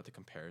 It's not about the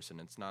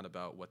comparison. It's not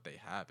about what they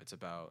have. It's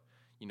about,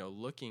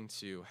 looking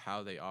to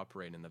how they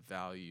operate and the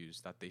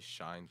values that they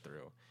shine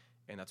through.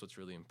 And that's what's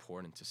really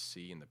important to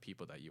see in the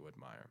people that you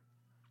admire.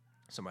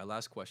 So my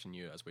last question to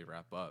you as we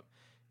wrap up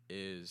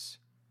is,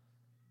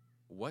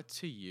 what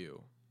to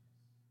you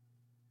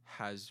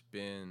has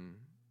been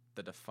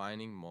the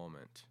defining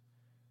moment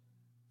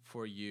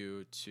for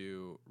you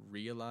to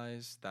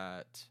realize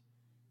that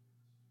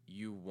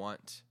you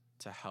want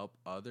to help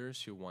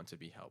others who want to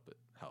be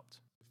helped?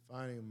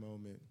 Defining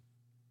moment.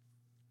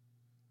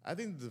 I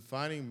think the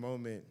defining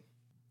moment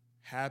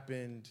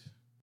happened.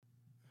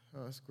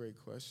 Oh, that's a great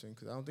question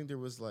because I don't think there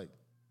was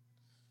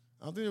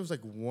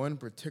one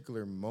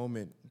particular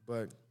moment,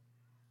 but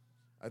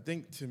I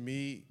think to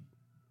me,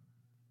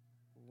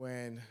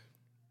 when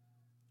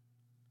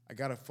I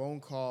got a phone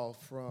call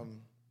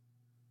from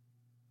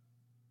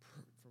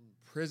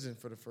prison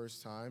for the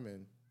first time,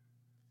 and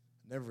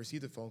I never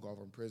received a phone call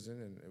from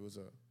prison, and it was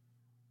a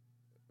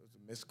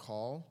missed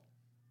call,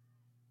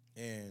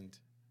 and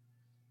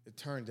it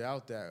turned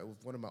out that it was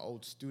one of my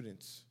old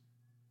students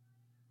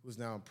who was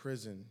now in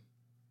prison,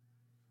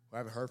 who I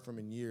haven't heard from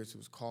in years, who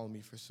was calling me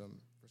for some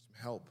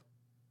help,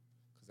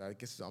 because I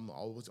guess I'm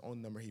always the only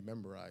number he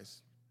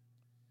memorized.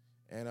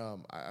 And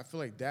I feel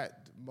like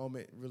that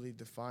moment really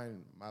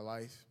defined my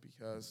life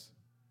because,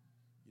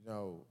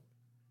 to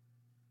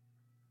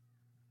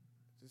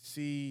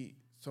see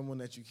someone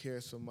that you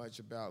care so much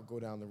about go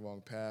down the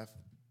wrong path,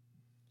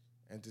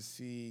 and to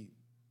see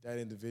that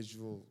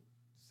individual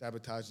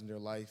sabotaging their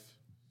life,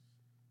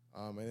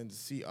 and then to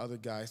see other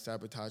guys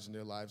sabotaging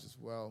their lives as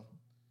well,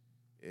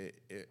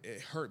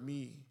 it hurt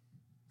me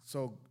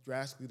so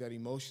drastically that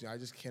emotionally I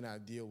just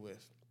cannot deal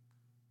with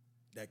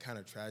that kind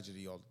of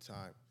tragedy all the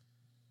time.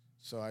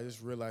 So I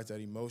just realized that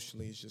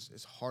emotionally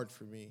it's hard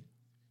for me.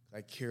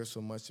 I care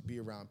so much to be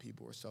around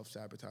people who are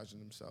self-sabotaging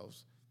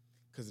themselves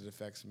because it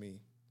affects me.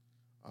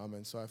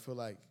 And so I feel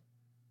like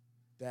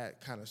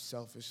that kind of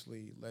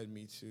selfishly led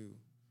me to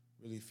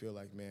really feel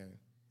like, man,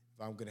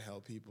 if I'm going to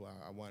help people,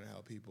 I want to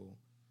help people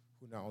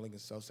who not only can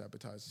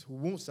self-sabotage, who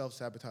won't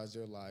self-sabotage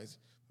their lives,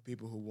 but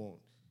people who won't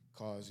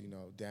cause,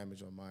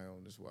 damage on my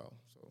own as well.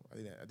 So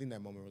I think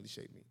that moment really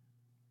shaped me.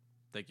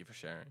 Thank you for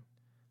sharing.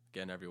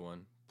 Again,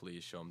 everyone,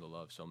 please show him the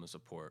love, show him the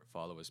support,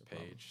 follow his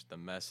page, the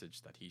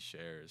message that he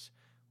shares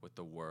with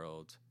the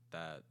world,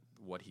 that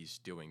what he's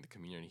doing, the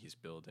community he's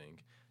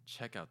building.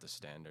 Check out the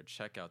standard,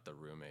 check out the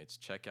roommates,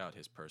 check out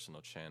his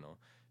personal channel,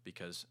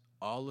 because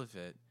all of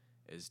it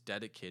is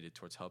dedicated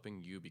towards helping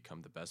you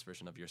become the best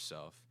version of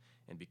yourself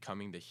and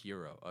becoming the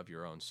hero of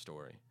your own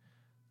story.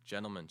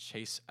 Gentlemen,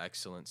 chase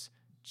excellence,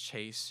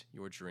 chase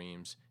your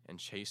dreams, and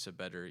chase a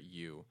better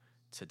you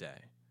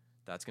today.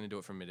 That's going to do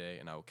it for me today,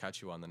 and I will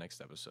catch you on the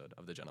next episode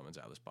of the Gentleman's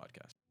Atlas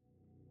podcast.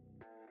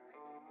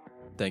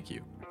 Thank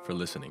you for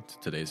listening to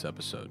today's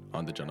episode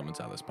on the Gentleman's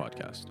Atlas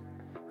podcast.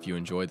 If you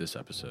enjoyed this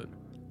episode,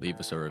 leave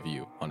us a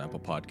review on Apple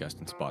Podcasts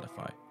and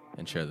Spotify,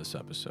 and share this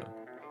episode.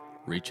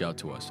 reach out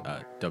to us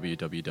at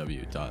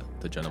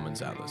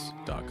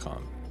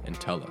www.thegentleman'satlas.com and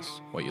tell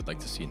us what you'd like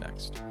to see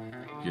next.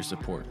 Your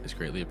support is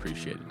greatly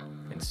appreciated,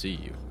 and see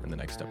you in the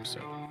next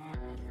episode.